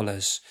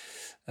netballers,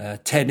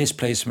 tennis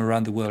players from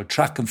around the world,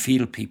 track and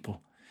field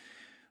people.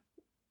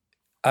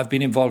 I've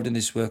been involved in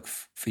this work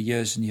for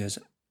years and years.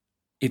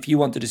 If you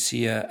wanted to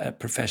see a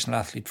professional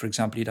athlete, for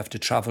example, you'd have to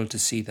travel to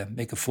see them,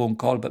 make a phone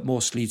call, but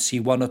mostly you'd see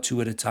one or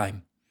two at a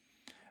time.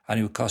 And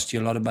it would cost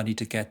you a lot of money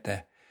to get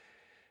there.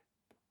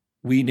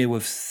 We knew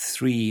of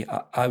three,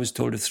 I was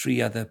told of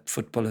three other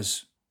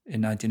footballers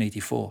in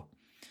 1984.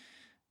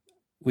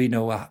 We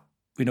know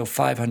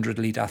 500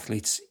 elite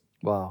athletes,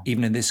 wow,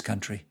 even in this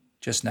country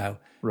just now,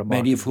 remarkable.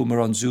 many of whom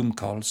are on Zoom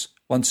calls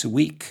once a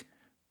week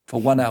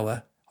for 1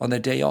 hour on their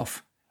day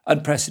off.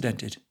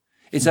 Unprecedented.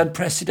 It's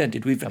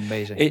unprecedented.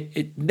 Amazing.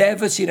 It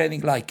never seen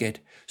anything like it.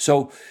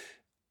 So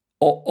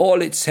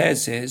all it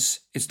says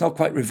is, it's not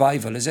quite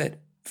revival, is it?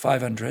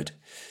 500.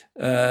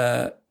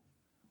 But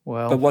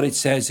what it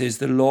says is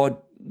the Lord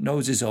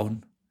knows his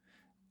own.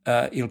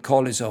 He'll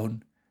call his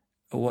own.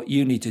 What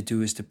you need to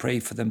do is to pray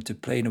for them to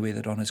play in a way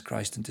that honors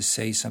Christ and to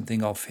say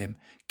something of him.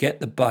 Get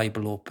the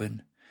Bible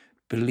open.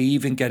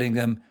 Believe in getting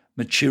them.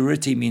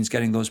 Maturity means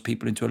getting those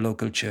people into a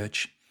local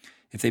church.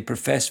 If they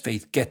profess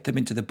faith, get them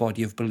into the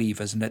body of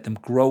believers and let them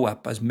grow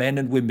up as men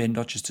and women,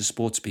 not just as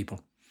sports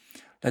people.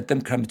 Let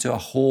them come to a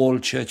whole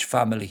church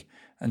family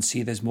and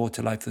see there's more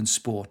to life than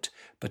sport,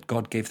 but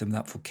God gave them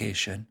that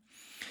vocation.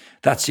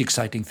 That's the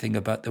exciting thing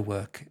about the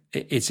work.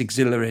 It's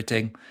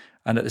exhilarating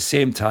and at the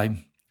same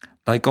time,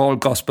 like all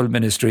gospel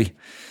ministry,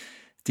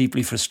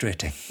 deeply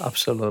frustrating.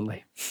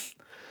 Absolutely.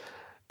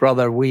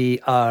 Brother, we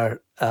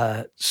are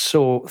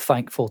so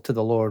thankful to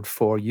the Lord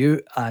for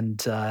you,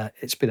 and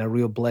it's been a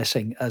real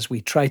blessing as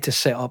we try to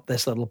set up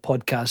this little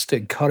podcast to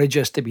encourage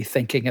us to be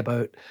thinking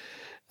about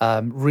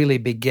really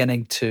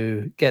beginning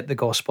to get the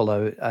gospel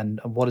out and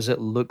what does it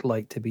look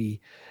like to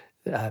be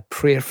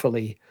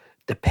prayerfully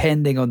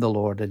depending on the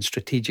Lord and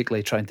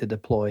strategically trying to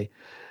deploy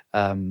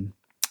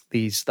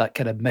that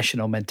kind of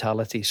missional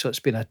mentality. So it's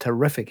been a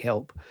terrific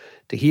help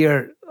to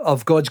hear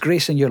of God's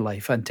grace in your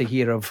life and to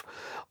hear of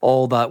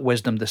all that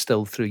wisdom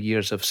distilled through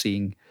years of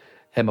seeing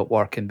him at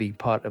work and being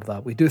part of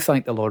that. We do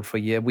thank the Lord for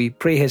you. We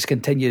pray his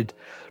continued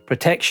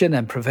protection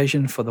and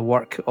provision for the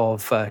work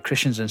of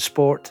Christians in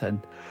Sport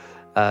and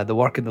the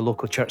work in the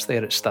local church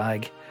there at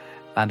Stag,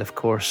 and of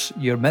course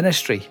your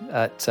ministry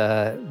at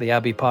the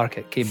Abbey Park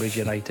at Cambridge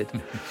United.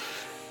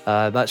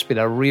 That's been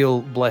a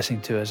real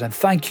blessing to us, and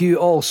thank you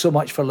all so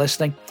much for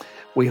listening.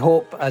 We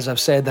hope, as I've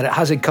said, that it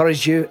has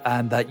encouraged you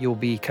and that you'll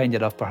be kind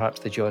enough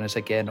perhaps to join us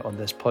again on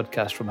this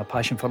podcast from A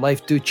Passion for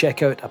Life. Do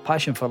check out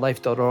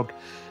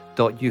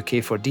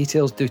apassionforlife.org.uk for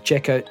details. Do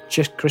check out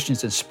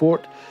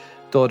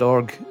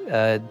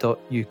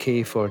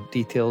christiansinsport.org.uk for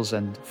details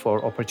and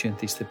for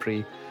opportunities to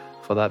pray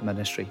for that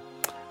ministry.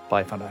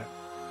 Bye for now.